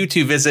encourage you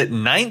to visit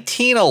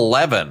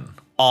 1911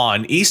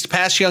 on East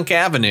Passyunk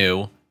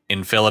Avenue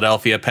in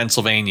Philadelphia,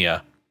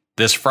 Pennsylvania.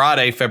 This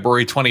Friday,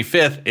 February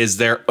 25th, is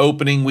their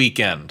opening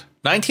weekend.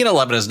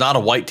 1911 is not a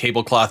white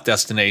tablecloth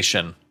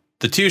destination.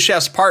 The two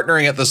chefs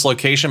partnering at this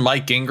location,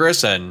 Mike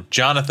Gingras and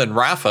Jonathan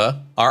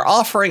Raffa, are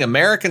offering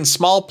American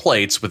small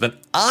plates with an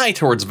eye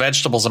towards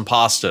vegetables and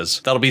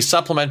pastas that'll be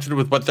supplemented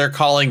with what they're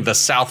calling the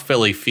South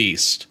Philly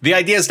Feast. The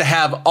idea is to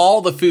have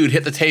all the food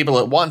hit the table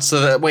at once so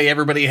that way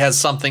everybody has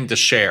something to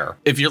share.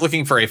 If you're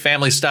looking for a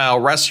family-style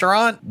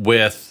restaurant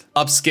with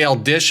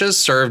upscale dishes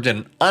served in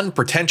an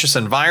unpretentious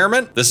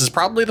environment, this is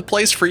probably the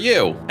place for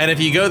you. And if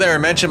you go there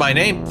and mention my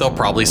name, they'll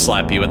probably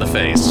slap you in the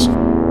face.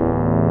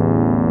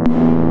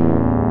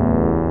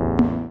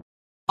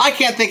 I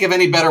can't think of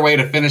any better way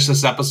to finish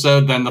this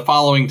episode than the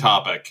following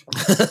topic.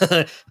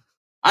 I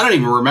don't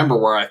even remember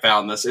where I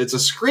found this. It's a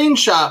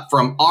screenshot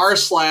from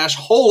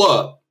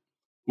r/holup,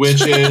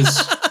 which is...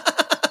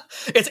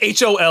 It's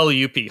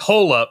HOLUP,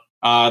 hole up.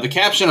 The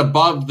caption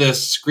above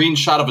this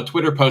screenshot of a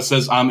Twitter post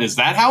says, is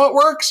that how it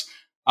works?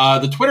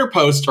 The Twitter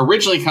post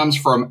originally comes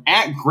from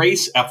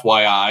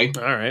 @GraceFYI.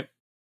 All right.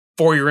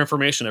 For your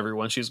information,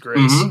 everyone. She's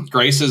Grace.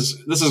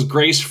 Mm-hmm. This is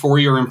Grace for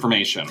your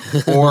information,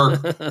 or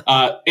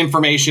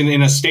information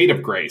in a state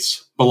of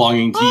grace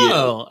belonging to you.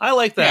 Oh, I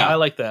like that. Yeah. I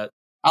like that.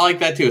 I like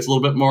that too. It's a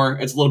little bit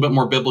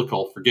more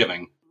biblical,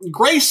 forgiving.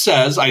 Grace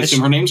says, I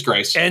assume her name's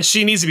Grace, and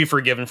she needs to be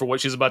forgiven for what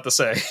she's about to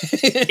say.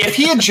 If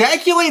he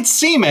ejaculates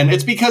semen,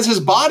 it's because his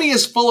body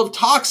is full of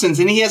toxins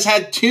and he has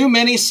had too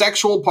many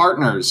sexual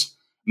partners.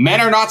 Men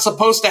are not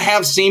supposed to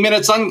have semen.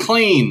 It's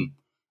unclean.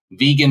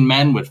 Vegan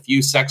men with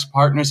few sex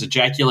partners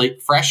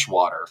ejaculate fresh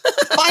water.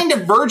 Find a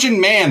virgin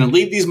man and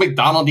leave these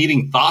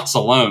McDonald-eating thoughts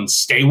alone.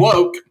 Stay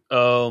woke.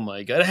 Oh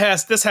my God.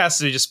 This has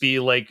to just be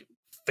like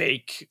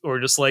fake or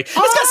just like, it's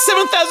got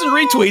 7,000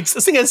 retweets.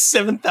 This thing has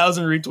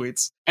 7,000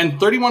 retweets. And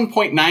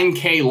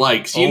 31.9K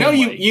likes.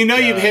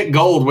 You've hit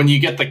gold when you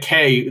get the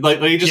K. Like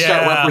you just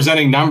start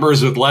representing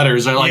numbers with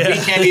letters. They're like, we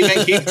can't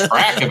even keep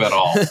track of it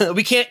all.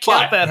 We can't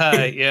count that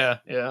high.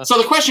 Yeah. So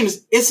the question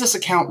is this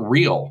account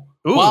real?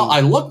 Ooh. Well, I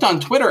looked on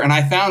Twitter and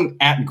I found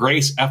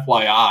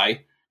 @GraceFYI,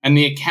 and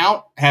the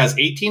account has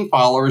 18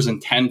 followers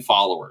and 10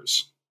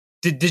 followers.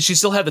 Did she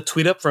still have the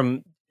tweet up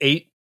from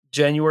 8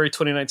 January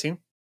 2019?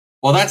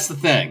 Well, that's the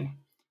thing.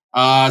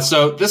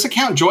 So this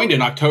account joined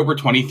in October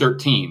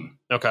 2013.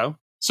 Okay.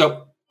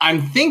 So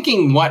I'm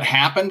thinking what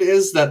happened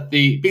is that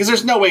because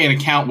there's no way an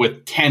account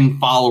with 10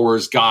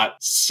 followers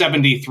got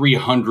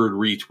 7,300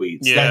 retweets.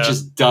 Yeah. That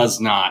just does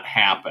not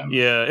happen.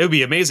 Yeah, it would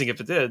be amazing if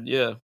it did.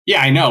 Yeah.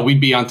 Yeah, I know. We'd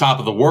be on top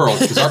of the world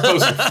because our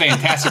posts are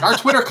fantastic. Our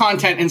Twitter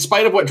content, in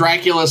spite of what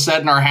Dracula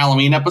said in our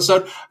Halloween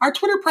episode, our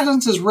Twitter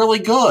presence is really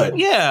good.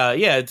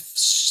 Yeah.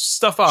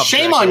 Stuff off.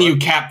 Shame Dracula. on you,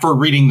 Cap, for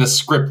reading the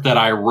script that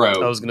I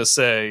wrote. I was going to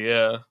say,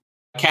 yeah.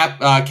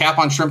 Cap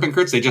on Shrimp and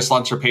Crits. They just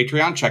launched their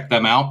Patreon. Check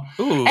them out.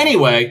 Ooh.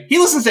 Anyway, he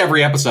listens to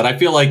every episode. I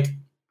feel like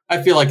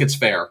it's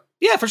fair.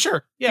 Yeah, for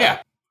sure.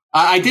 Yeah.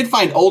 I did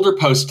find older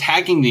posts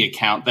tagging the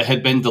account that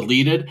had been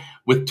deleted,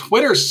 with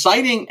Twitter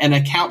citing an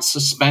account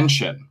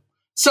suspension.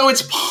 So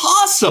it's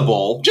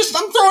possible,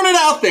 I'm throwing it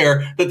out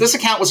there, that this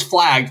account was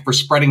flagged for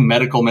spreading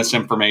medical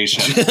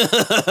misinformation.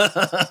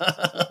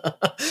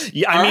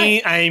 Yeah,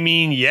 I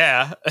mean,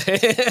 yeah.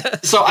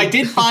 So I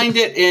did find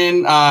it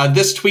in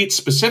this tweet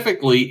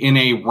specifically in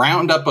a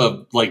roundup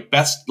of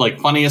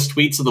funniest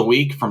tweets of the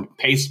week from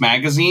Paste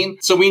Magazine.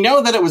 So we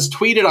know that it was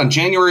tweeted on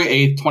January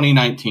 8th,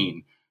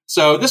 2019.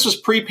 So this was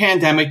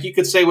pre-pandemic. You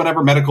could say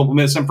whatever medical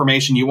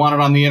misinformation you wanted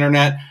on the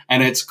internet,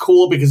 and it's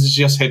cool because it's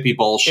just hippie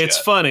bullshit. It's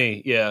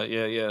funny. Yeah.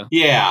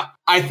 Yeah.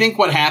 I think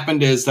what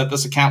happened is that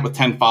this account with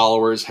 10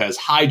 followers has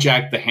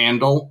hijacked the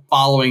handle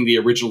following the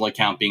original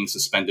account being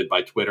suspended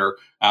by Twitter,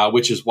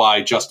 which is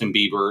why Justin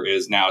Bieber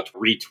is now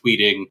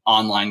retweeting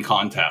online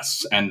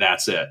contests, and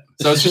that's it.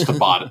 So it's just a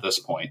bot at this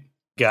point.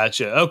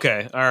 Gotcha.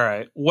 Okay. All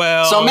right.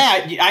 Well. So,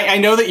 Matt, I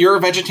know that you're a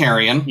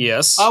vegetarian.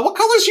 Yes. What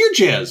color's your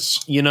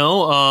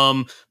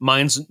jizz?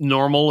 Mine's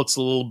normal. It's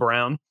a little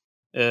brown.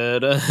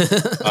 Matt.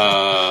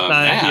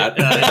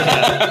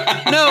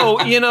 No,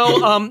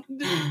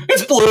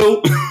 it's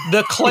blue.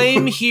 The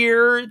claim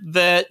here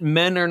that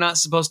men are not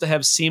supposed to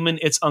have semen,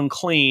 it's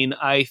unclean,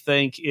 I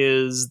think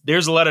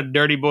there's a lot of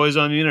dirty boys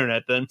on the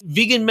internet then.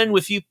 Vegan men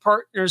with few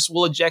partners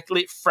will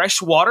ejaculate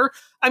fresh water.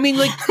 I mean,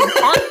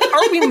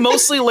 aren't we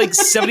mostly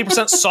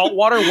 70% salt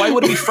water? Why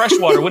would it be fresh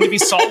water? Wouldn't it be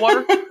salt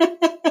water?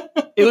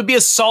 It would be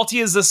as salty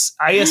as this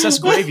ISS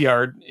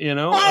graveyard,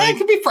 It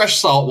could be fresh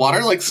salt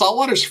water. Salt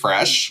water's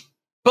fresh.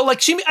 But I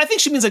think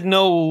she means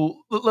no,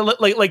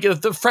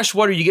 the fresh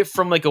water you get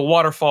from a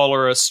waterfall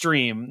or a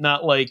stream,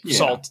 not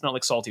salt, not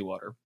like salty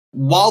water.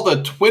 While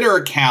the Twitter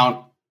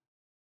account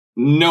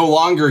no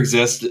longer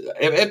exists,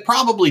 it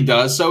probably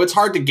does. So it's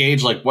hard to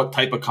gauge what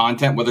type of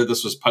content, whether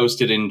this was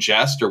posted in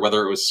jest or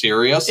whether it was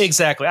serious.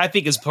 Exactly. I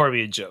think it's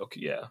probably a joke.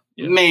 Yeah.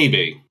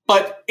 Maybe.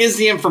 But is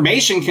the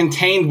information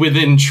contained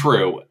within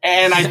true?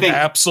 And I think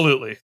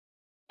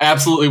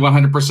Absolutely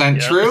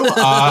 100% true.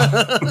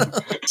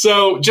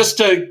 So just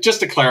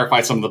to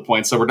clarify some of the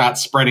points, so we're not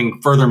spreading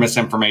further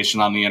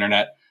misinformation on the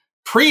internet,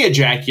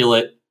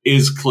 pre-ejaculate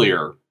is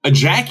clear.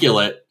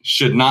 Ejaculate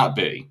should not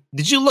be.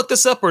 Did you look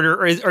this up,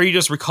 or are you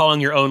just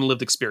recalling your own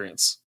lived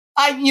experience?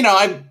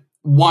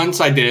 Once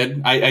I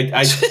did.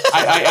 I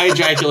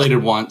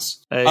ejaculated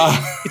once.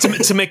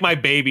 To make my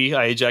baby,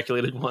 I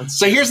ejaculated once.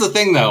 So here's the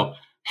thing, though.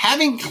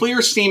 Having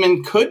clear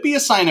semen could be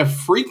a sign of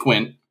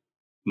frequent,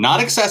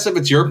 not excessive,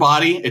 it's your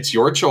body, it's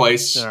your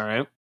choice. All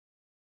right.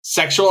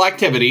 Sexual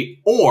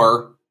activity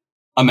or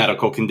a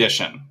medical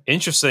condition.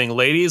 Interesting.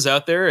 Ladies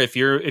out there, if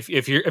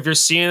you're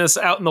seeing this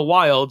out in the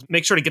wild,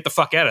 make sure to get the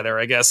fuck out of there,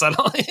 I guess.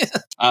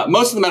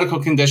 Most of the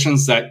medical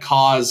conditions that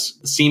cause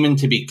semen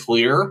to be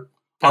clear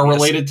are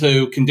related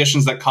to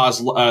conditions that cause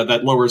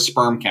that lower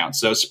sperm count.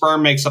 So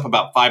sperm makes up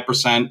about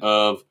 5%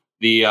 of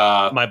the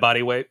my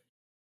body weight.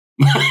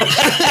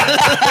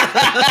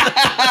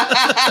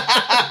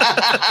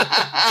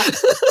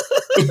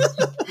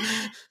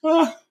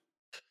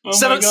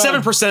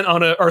 7%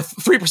 on or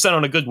 3%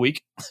 on a good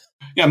week.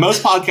 Yeah,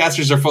 most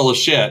podcasters are full of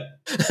shit.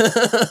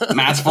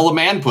 Matt's full of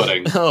man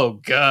pudding. Oh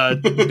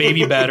God,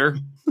 baby batter.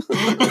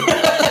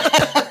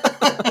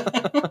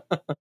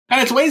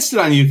 And it's wasted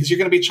on you because you're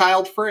going to be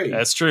child free.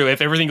 That's true. If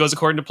everything goes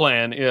according to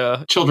plan,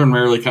 yeah. Children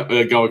rarely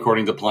go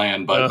according to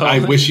plan, but I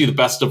wish you the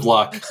best of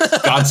luck.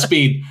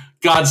 Godspeed.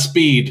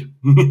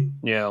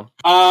 Yeah.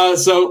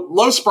 So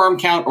low sperm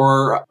count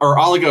or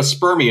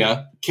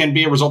oligospermia can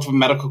be a result of a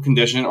medical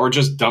condition or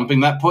just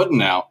dumping that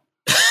pudding out.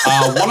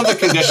 One of the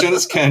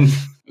conditions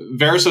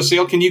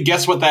varicocele. Can you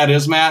guess what that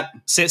is, Matt?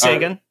 Say it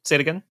again. Say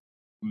it again.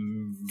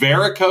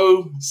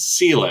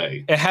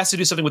 Varicocele. It has to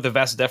do something with the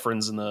vas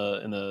deferens in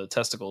the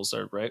testicles,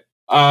 right?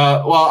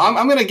 Well,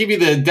 I'm going to give you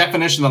the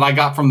definition that I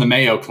got from the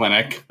Mayo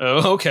Clinic.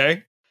 Oh,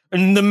 okay.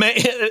 And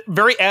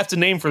very apt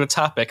name for the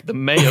topic, the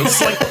Mayo,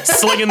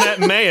 slinging that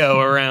mayo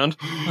around.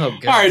 Oh,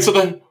 God. All right, so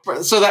the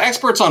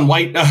experts on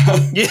white,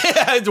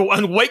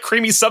 on white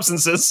creamy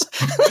substances.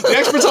 The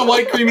experts on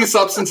white creamy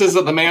substances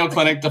at the Mayo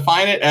Clinic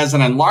define it as an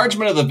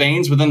enlargement of the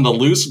veins within the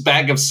loose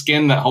bag of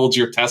skin that holds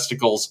your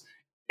testicles.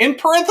 In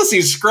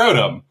parentheses,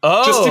 scrotum.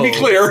 Oh, just to be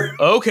clear.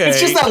 Okay.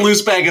 It's just that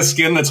loose bag of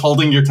skin that's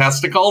holding your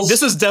testicles.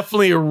 This is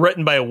definitely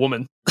written by a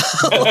woman.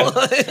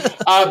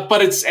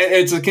 But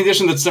it's a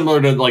condition that's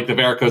similar to the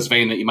varicose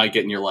vein that you might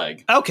get in your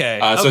leg. Okay.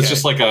 So it's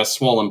just like a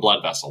swollen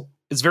blood vessel.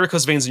 It's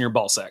varicose veins in your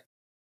ball sack.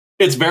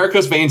 It's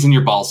varicose veins in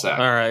your ball sack.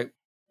 All right.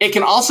 It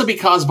can also be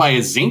caused by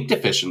a zinc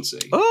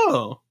deficiency.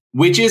 Oh.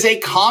 Which is a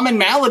common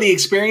malady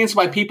experienced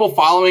by people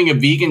following a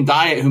vegan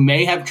diet who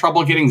may have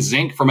trouble getting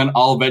zinc from an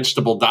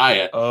all-vegetable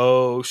diet.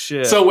 Oh,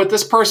 shit. So what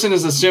this person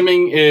is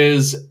assuming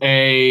is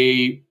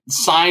a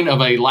sign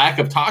of a lack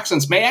of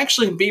toxins may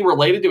actually be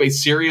related to a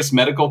serious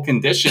medical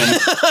condition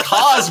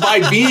caused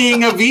by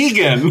being a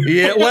vegan.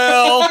 Yeah,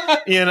 well,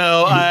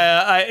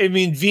 I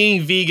mean,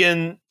 being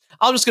vegan,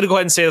 I'm just going to go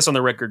ahead and say this on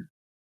the record.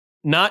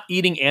 Not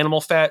eating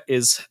animal fat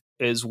is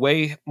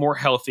way more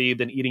healthy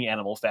than eating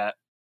animal fat.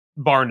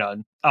 Bar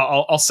none.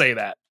 I'll say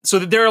that. So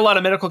there are a lot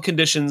of medical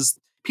conditions.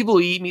 People who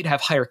eat meat have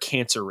higher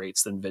cancer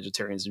rates than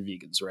vegetarians and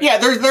vegans, right? Yeah,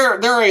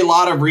 there are a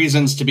lot of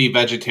reasons to be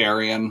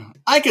vegetarian.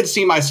 I could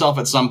see myself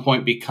at some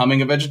point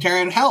becoming a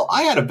vegetarian. Hell,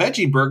 I had a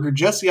veggie burger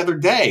just the other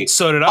day.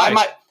 So did I.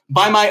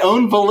 By my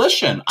own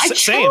volition. I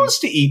chose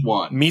to eat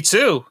one. Me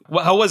too.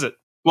 How was it?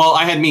 Well,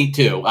 I had meat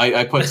too.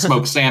 I put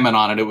smoked salmon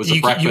on it. It was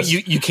a breakfast.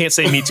 You can't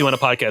say me too on a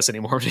podcast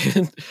anymore,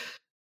 dude.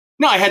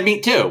 No, I had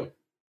meat too.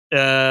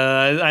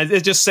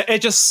 It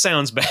just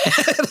sounds bad.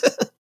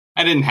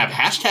 I didn't have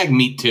hashtag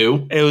meat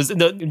too. It was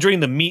during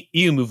the meat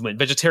ew movement,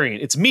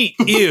 vegetarian. It's meat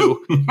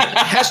ew.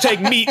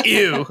 Hashtag meat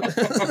ew.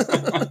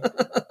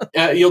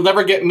 You'll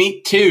never get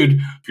meat too'd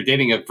if you're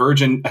dating a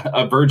virgin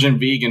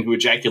vegan who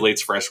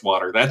ejaculates fresh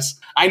water.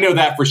 I know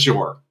that for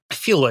sure. I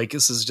feel like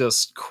this is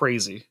just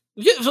crazy.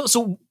 Yeah,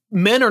 so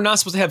men are not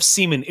supposed to have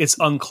semen. It's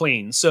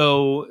unclean.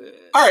 So.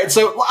 All right,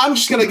 so I'm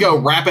just going to go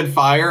rapid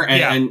fire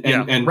and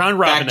round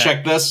robin fact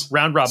check this.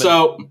 Round robin.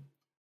 So,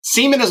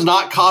 semen is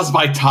not caused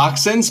by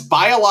toxins.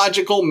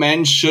 Biological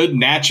men should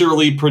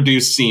naturally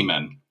produce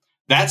semen.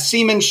 That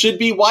semen should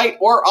be white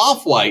or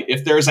off-white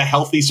if there's a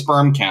healthy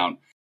sperm count.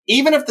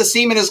 Even if the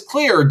semen is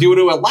clear due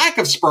to a lack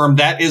of sperm,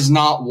 that is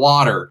not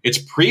water. It's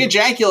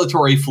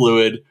pre-ejaculatory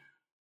fluid,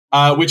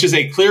 which is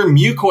a clear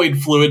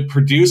mucoid fluid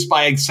produced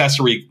by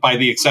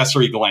the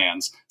accessory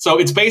glands. So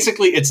it's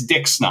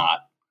dick snot.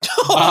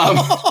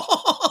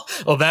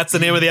 Well, that's the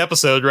name of the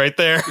episode right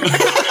there.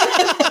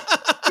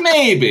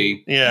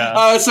 Maybe.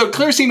 Yeah. So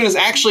clear semen is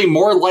actually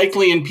more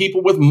likely in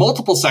people with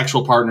multiple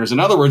sexual partners. In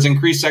other words,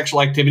 increased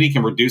sexual activity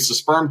can reduce the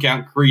sperm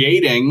count,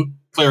 creating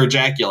clear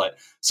ejaculate.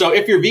 So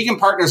if your vegan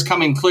partner is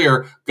coming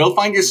clear, go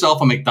find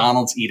yourself a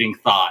McDonald's eating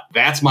thought.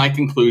 That's my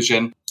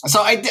conclusion.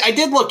 So I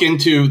did look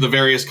into the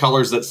various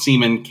colors that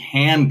semen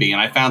can be, and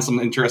I found some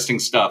interesting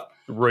stuff.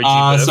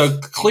 So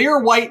clear,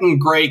 white,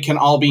 and gray can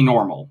all be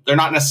normal. They're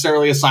not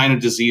necessarily a sign of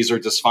disease or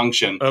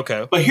dysfunction.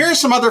 Okay. But here are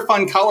some other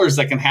fun colors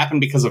that can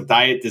happen because of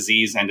diet,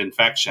 disease, and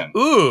infection.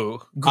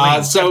 Ooh,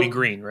 green. So be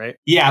green, right?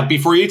 Yeah.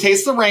 Before you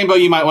taste the rainbow,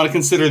 you might want to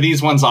consider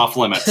these ones off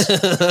limits.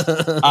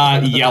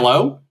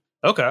 Yellow.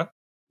 Okay.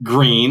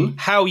 Green.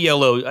 How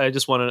yellow? I'm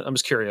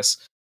just curious.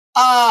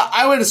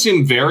 I would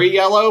assume very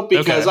yellow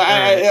because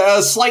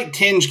a slight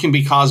tinge can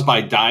be caused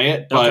by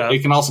diet, but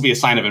it can also be a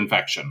sign of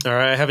infection. All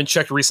right, I haven't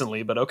checked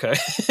recently, but okay.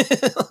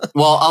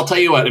 Well, I'll tell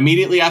you what.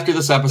 Immediately after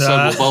this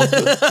episode,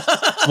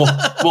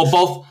 we'll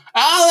both.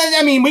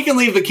 I mean, we can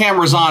leave the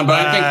cameras on,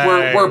 but I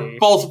think we're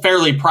both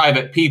fairly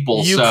private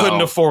people. You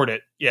couldn't afford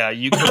it. Yeah,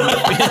 you couldn't.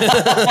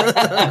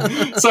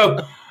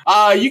 So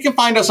you can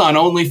find us on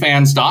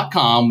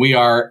OnlyFans.com. We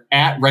are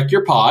at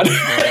WreckYourPod.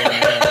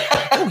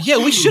 Yeah,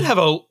 we should have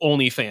a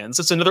OnlyFans.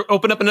 It's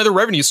open up another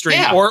revenue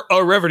stream or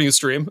a revenue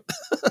stream.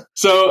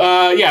 So,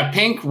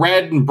 pink,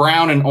 red, and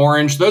brown, and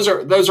orange. Those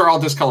are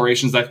all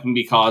discolorations that can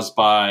be caused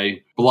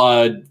by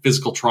blood,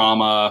 physical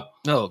trauma.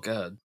 Oh,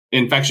 God.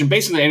 Infection.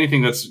 Basically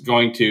anything that's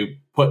going to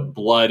put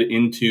blood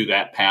into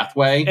that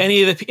pathway.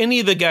 Any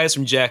of the guys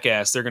from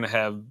Jackass, they're going to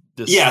have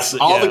this. Yes,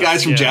 all the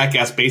guys from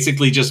Jackass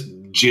basically just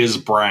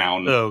jizz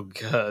brown. Oh,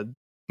 God.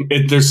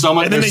 There's so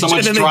much. They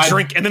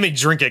drink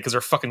it because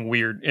they're fucking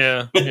weird.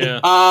 Yeah.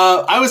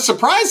 I was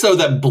surprised though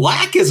that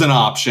black is an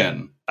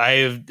option.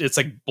 It's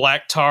like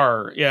black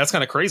tar. Yeah, that's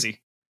kind of crazy.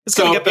 It's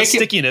gonna get the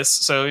stickiness.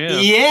 So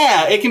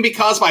yeah, it can be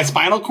caused by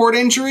spinal cord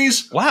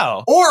injuries.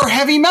 Wow. Or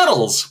heavy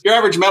metals. Your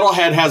average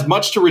metalhead has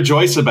much to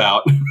rejoice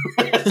about.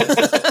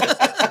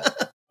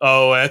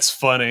 Oh, that's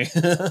funny. It's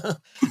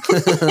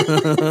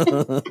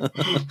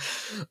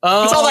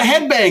all the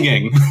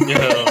headbanging.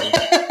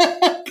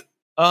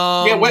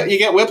 You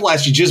get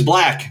whiplash, you jizz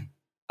black.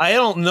 I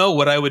don't know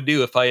what I would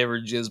do if I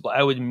ever jizz black.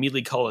 I would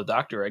immediately call a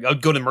doctor. I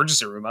would go to the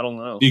emergency room. I don't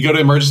know. You go to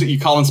emergency, you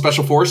call in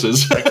special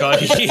forces.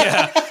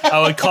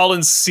 I would call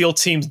in SEAL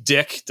Team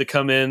Dick to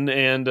come in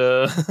and...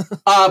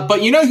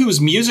 But you know whose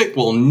music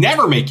will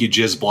never make you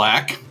jizz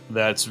black?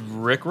 That's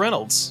Rick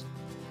Reynolds.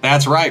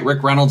 That's right.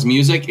 Rick Reynolds'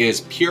 music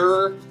is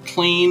pure,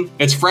 clean.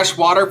 It's fresh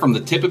water from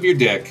the tip of your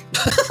dick.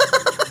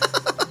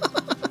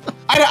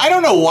 I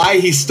don't know why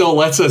he still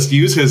lets us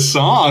use his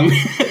song.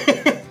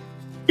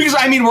 Because,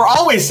 I mean, we're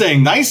always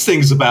saying nice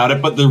things about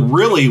it, but the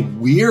really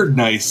weird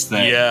nice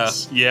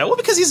things. Yeah. Well,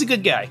 because he's a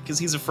good guy. Because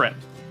he's a friend.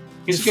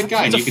 He's a good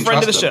guy. He's a friend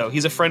of the show.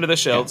 He's a friend of the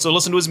show. Yeah. So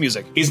listen to his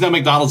music. He's no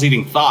McDonald's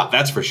eating thought,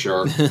 that's for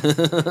sure. You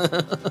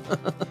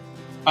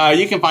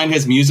can find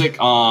his music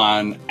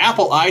on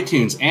Apple,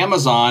 iTunes,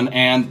 Amazon,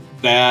 and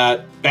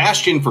that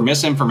bastion for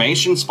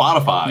misinformation,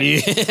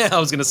 Spotify. Yeah, I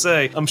was going to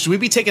say, should we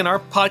be taking our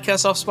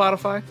podcast off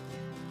Spotify?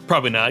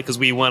 Probably not, because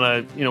we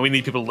want to, we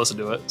need people to listen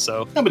to it.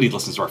 So nobody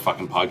listens to our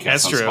fucking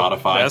podcast on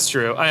Spotify. That's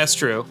true. That's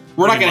true.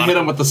 We're not going to hit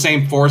them with the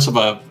same force of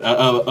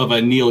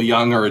a Neil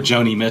Young or a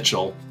Joni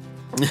Mitchell.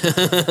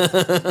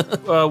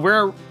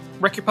 We're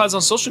Wreck Your Pods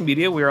on social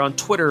media. We are on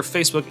Twitter,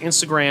 Facebook,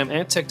 Instagram,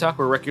 and TikTok.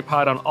 We're Wreck Your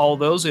Pod on all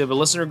those. We have a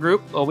listener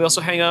group. We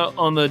also hang out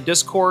on the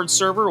Discord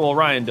server. Well,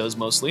 Ryan does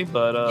mostly,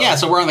 but yeah.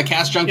 So we're on the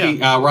Cast Junkie.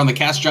 Yeah. We're on the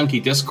Cast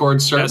Junkie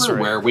Discord server, That's right.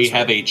 where we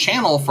have a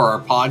channel for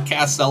our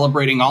podcast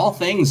celebrating all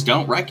things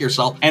Don't Wreck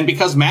Yourself. And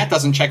because Matt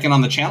doesn't check in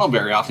on the channel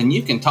very often,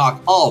 you can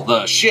talk all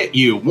the shit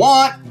you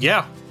want.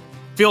 Yeah.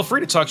 Feel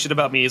free to talk shit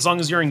about me as long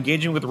as you're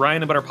engaging with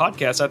Ryan about our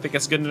podcast. I think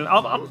it's good.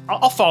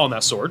 I'll fall on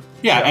that sword.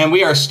 Yeah, and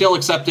we are still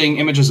accepting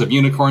images of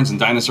unicorns and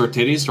dinosaur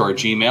titties to our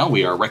Gmail.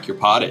 We are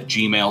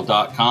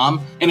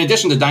wreckyourpod@gmail.com. In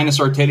addition to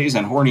dinosaur titties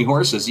and horny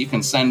horses, you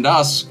can send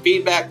us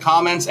feedback,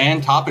 comments,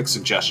 and topic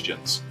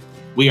suggestions.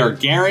 We are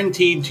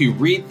guaranteed to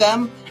read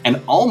them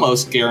and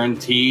almost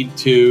guaranteed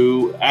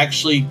to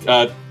actually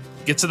get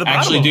to the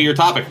actually do your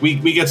topic.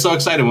 We get so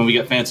excited when we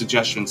get fan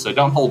suggestions, so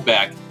don't hold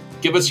back.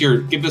 Give us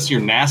your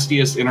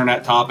nastiest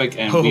internet topic,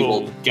 and we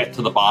will get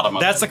to the bottom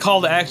of it. That's the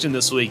call to action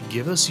this week.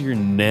 Give us your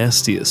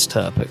nastiest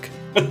topic.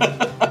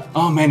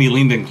 Oh man, he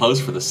leaned in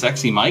close for the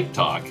sexy mic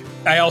talk.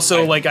 I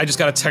also I just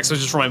got a text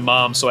message from my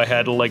mom, so I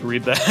had to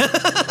read that.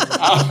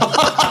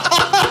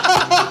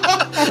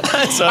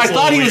 So I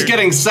thought he was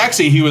getting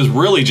sexy. He was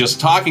really just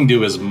talking to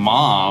his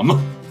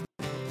mom.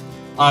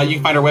 You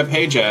can find our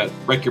webpage at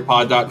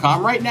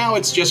wreckyourpod.com. Right now,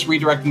 it's just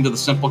redirecting to the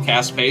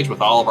Simplecast page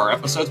with all of our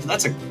episodes, but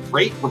that's a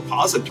great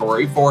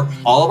repository for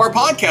all of our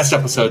podcast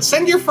episodes.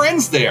 Send your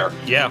friends there.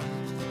 Yeah.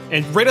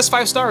 And rate us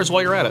 5 stars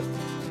while you're at it.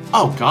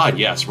 Oh, God,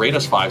 yes. Rate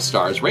us 5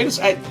 stars. Rate us.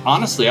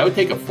 Honestly, I would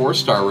take a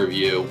 4-star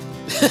review,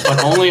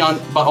 but only on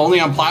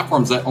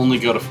platforms that only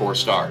go to 4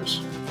 stars.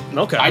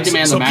 Okay. I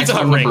demand the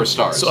maximum number of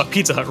stars. So a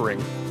Pizza Hut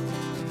ring.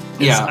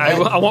 Yeah.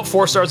 I want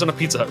 4 stars on a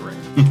Pizza Hut ring.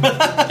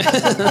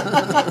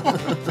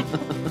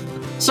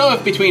 So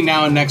if between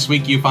now and next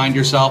week you find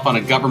yourself on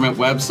a government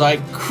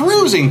website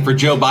cruising for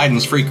Joe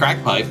Biden's free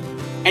crack pipe,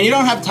 and you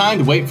don't have time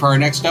to wait for our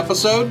next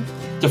episode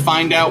to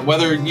find out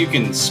whether you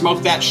can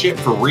smoke that shit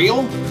for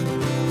real,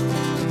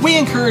 we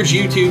encourage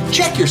you to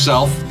check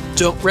yourself.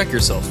 Don't wreck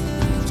yourself.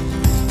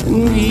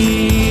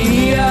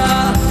 We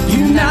are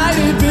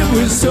united, but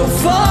we're so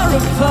far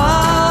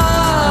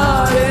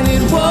apart, and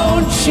it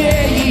won't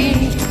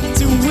change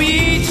till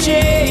we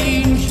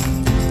change.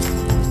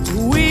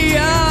 We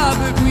are,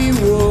 but we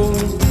won't.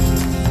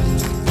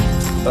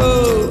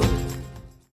 Oh.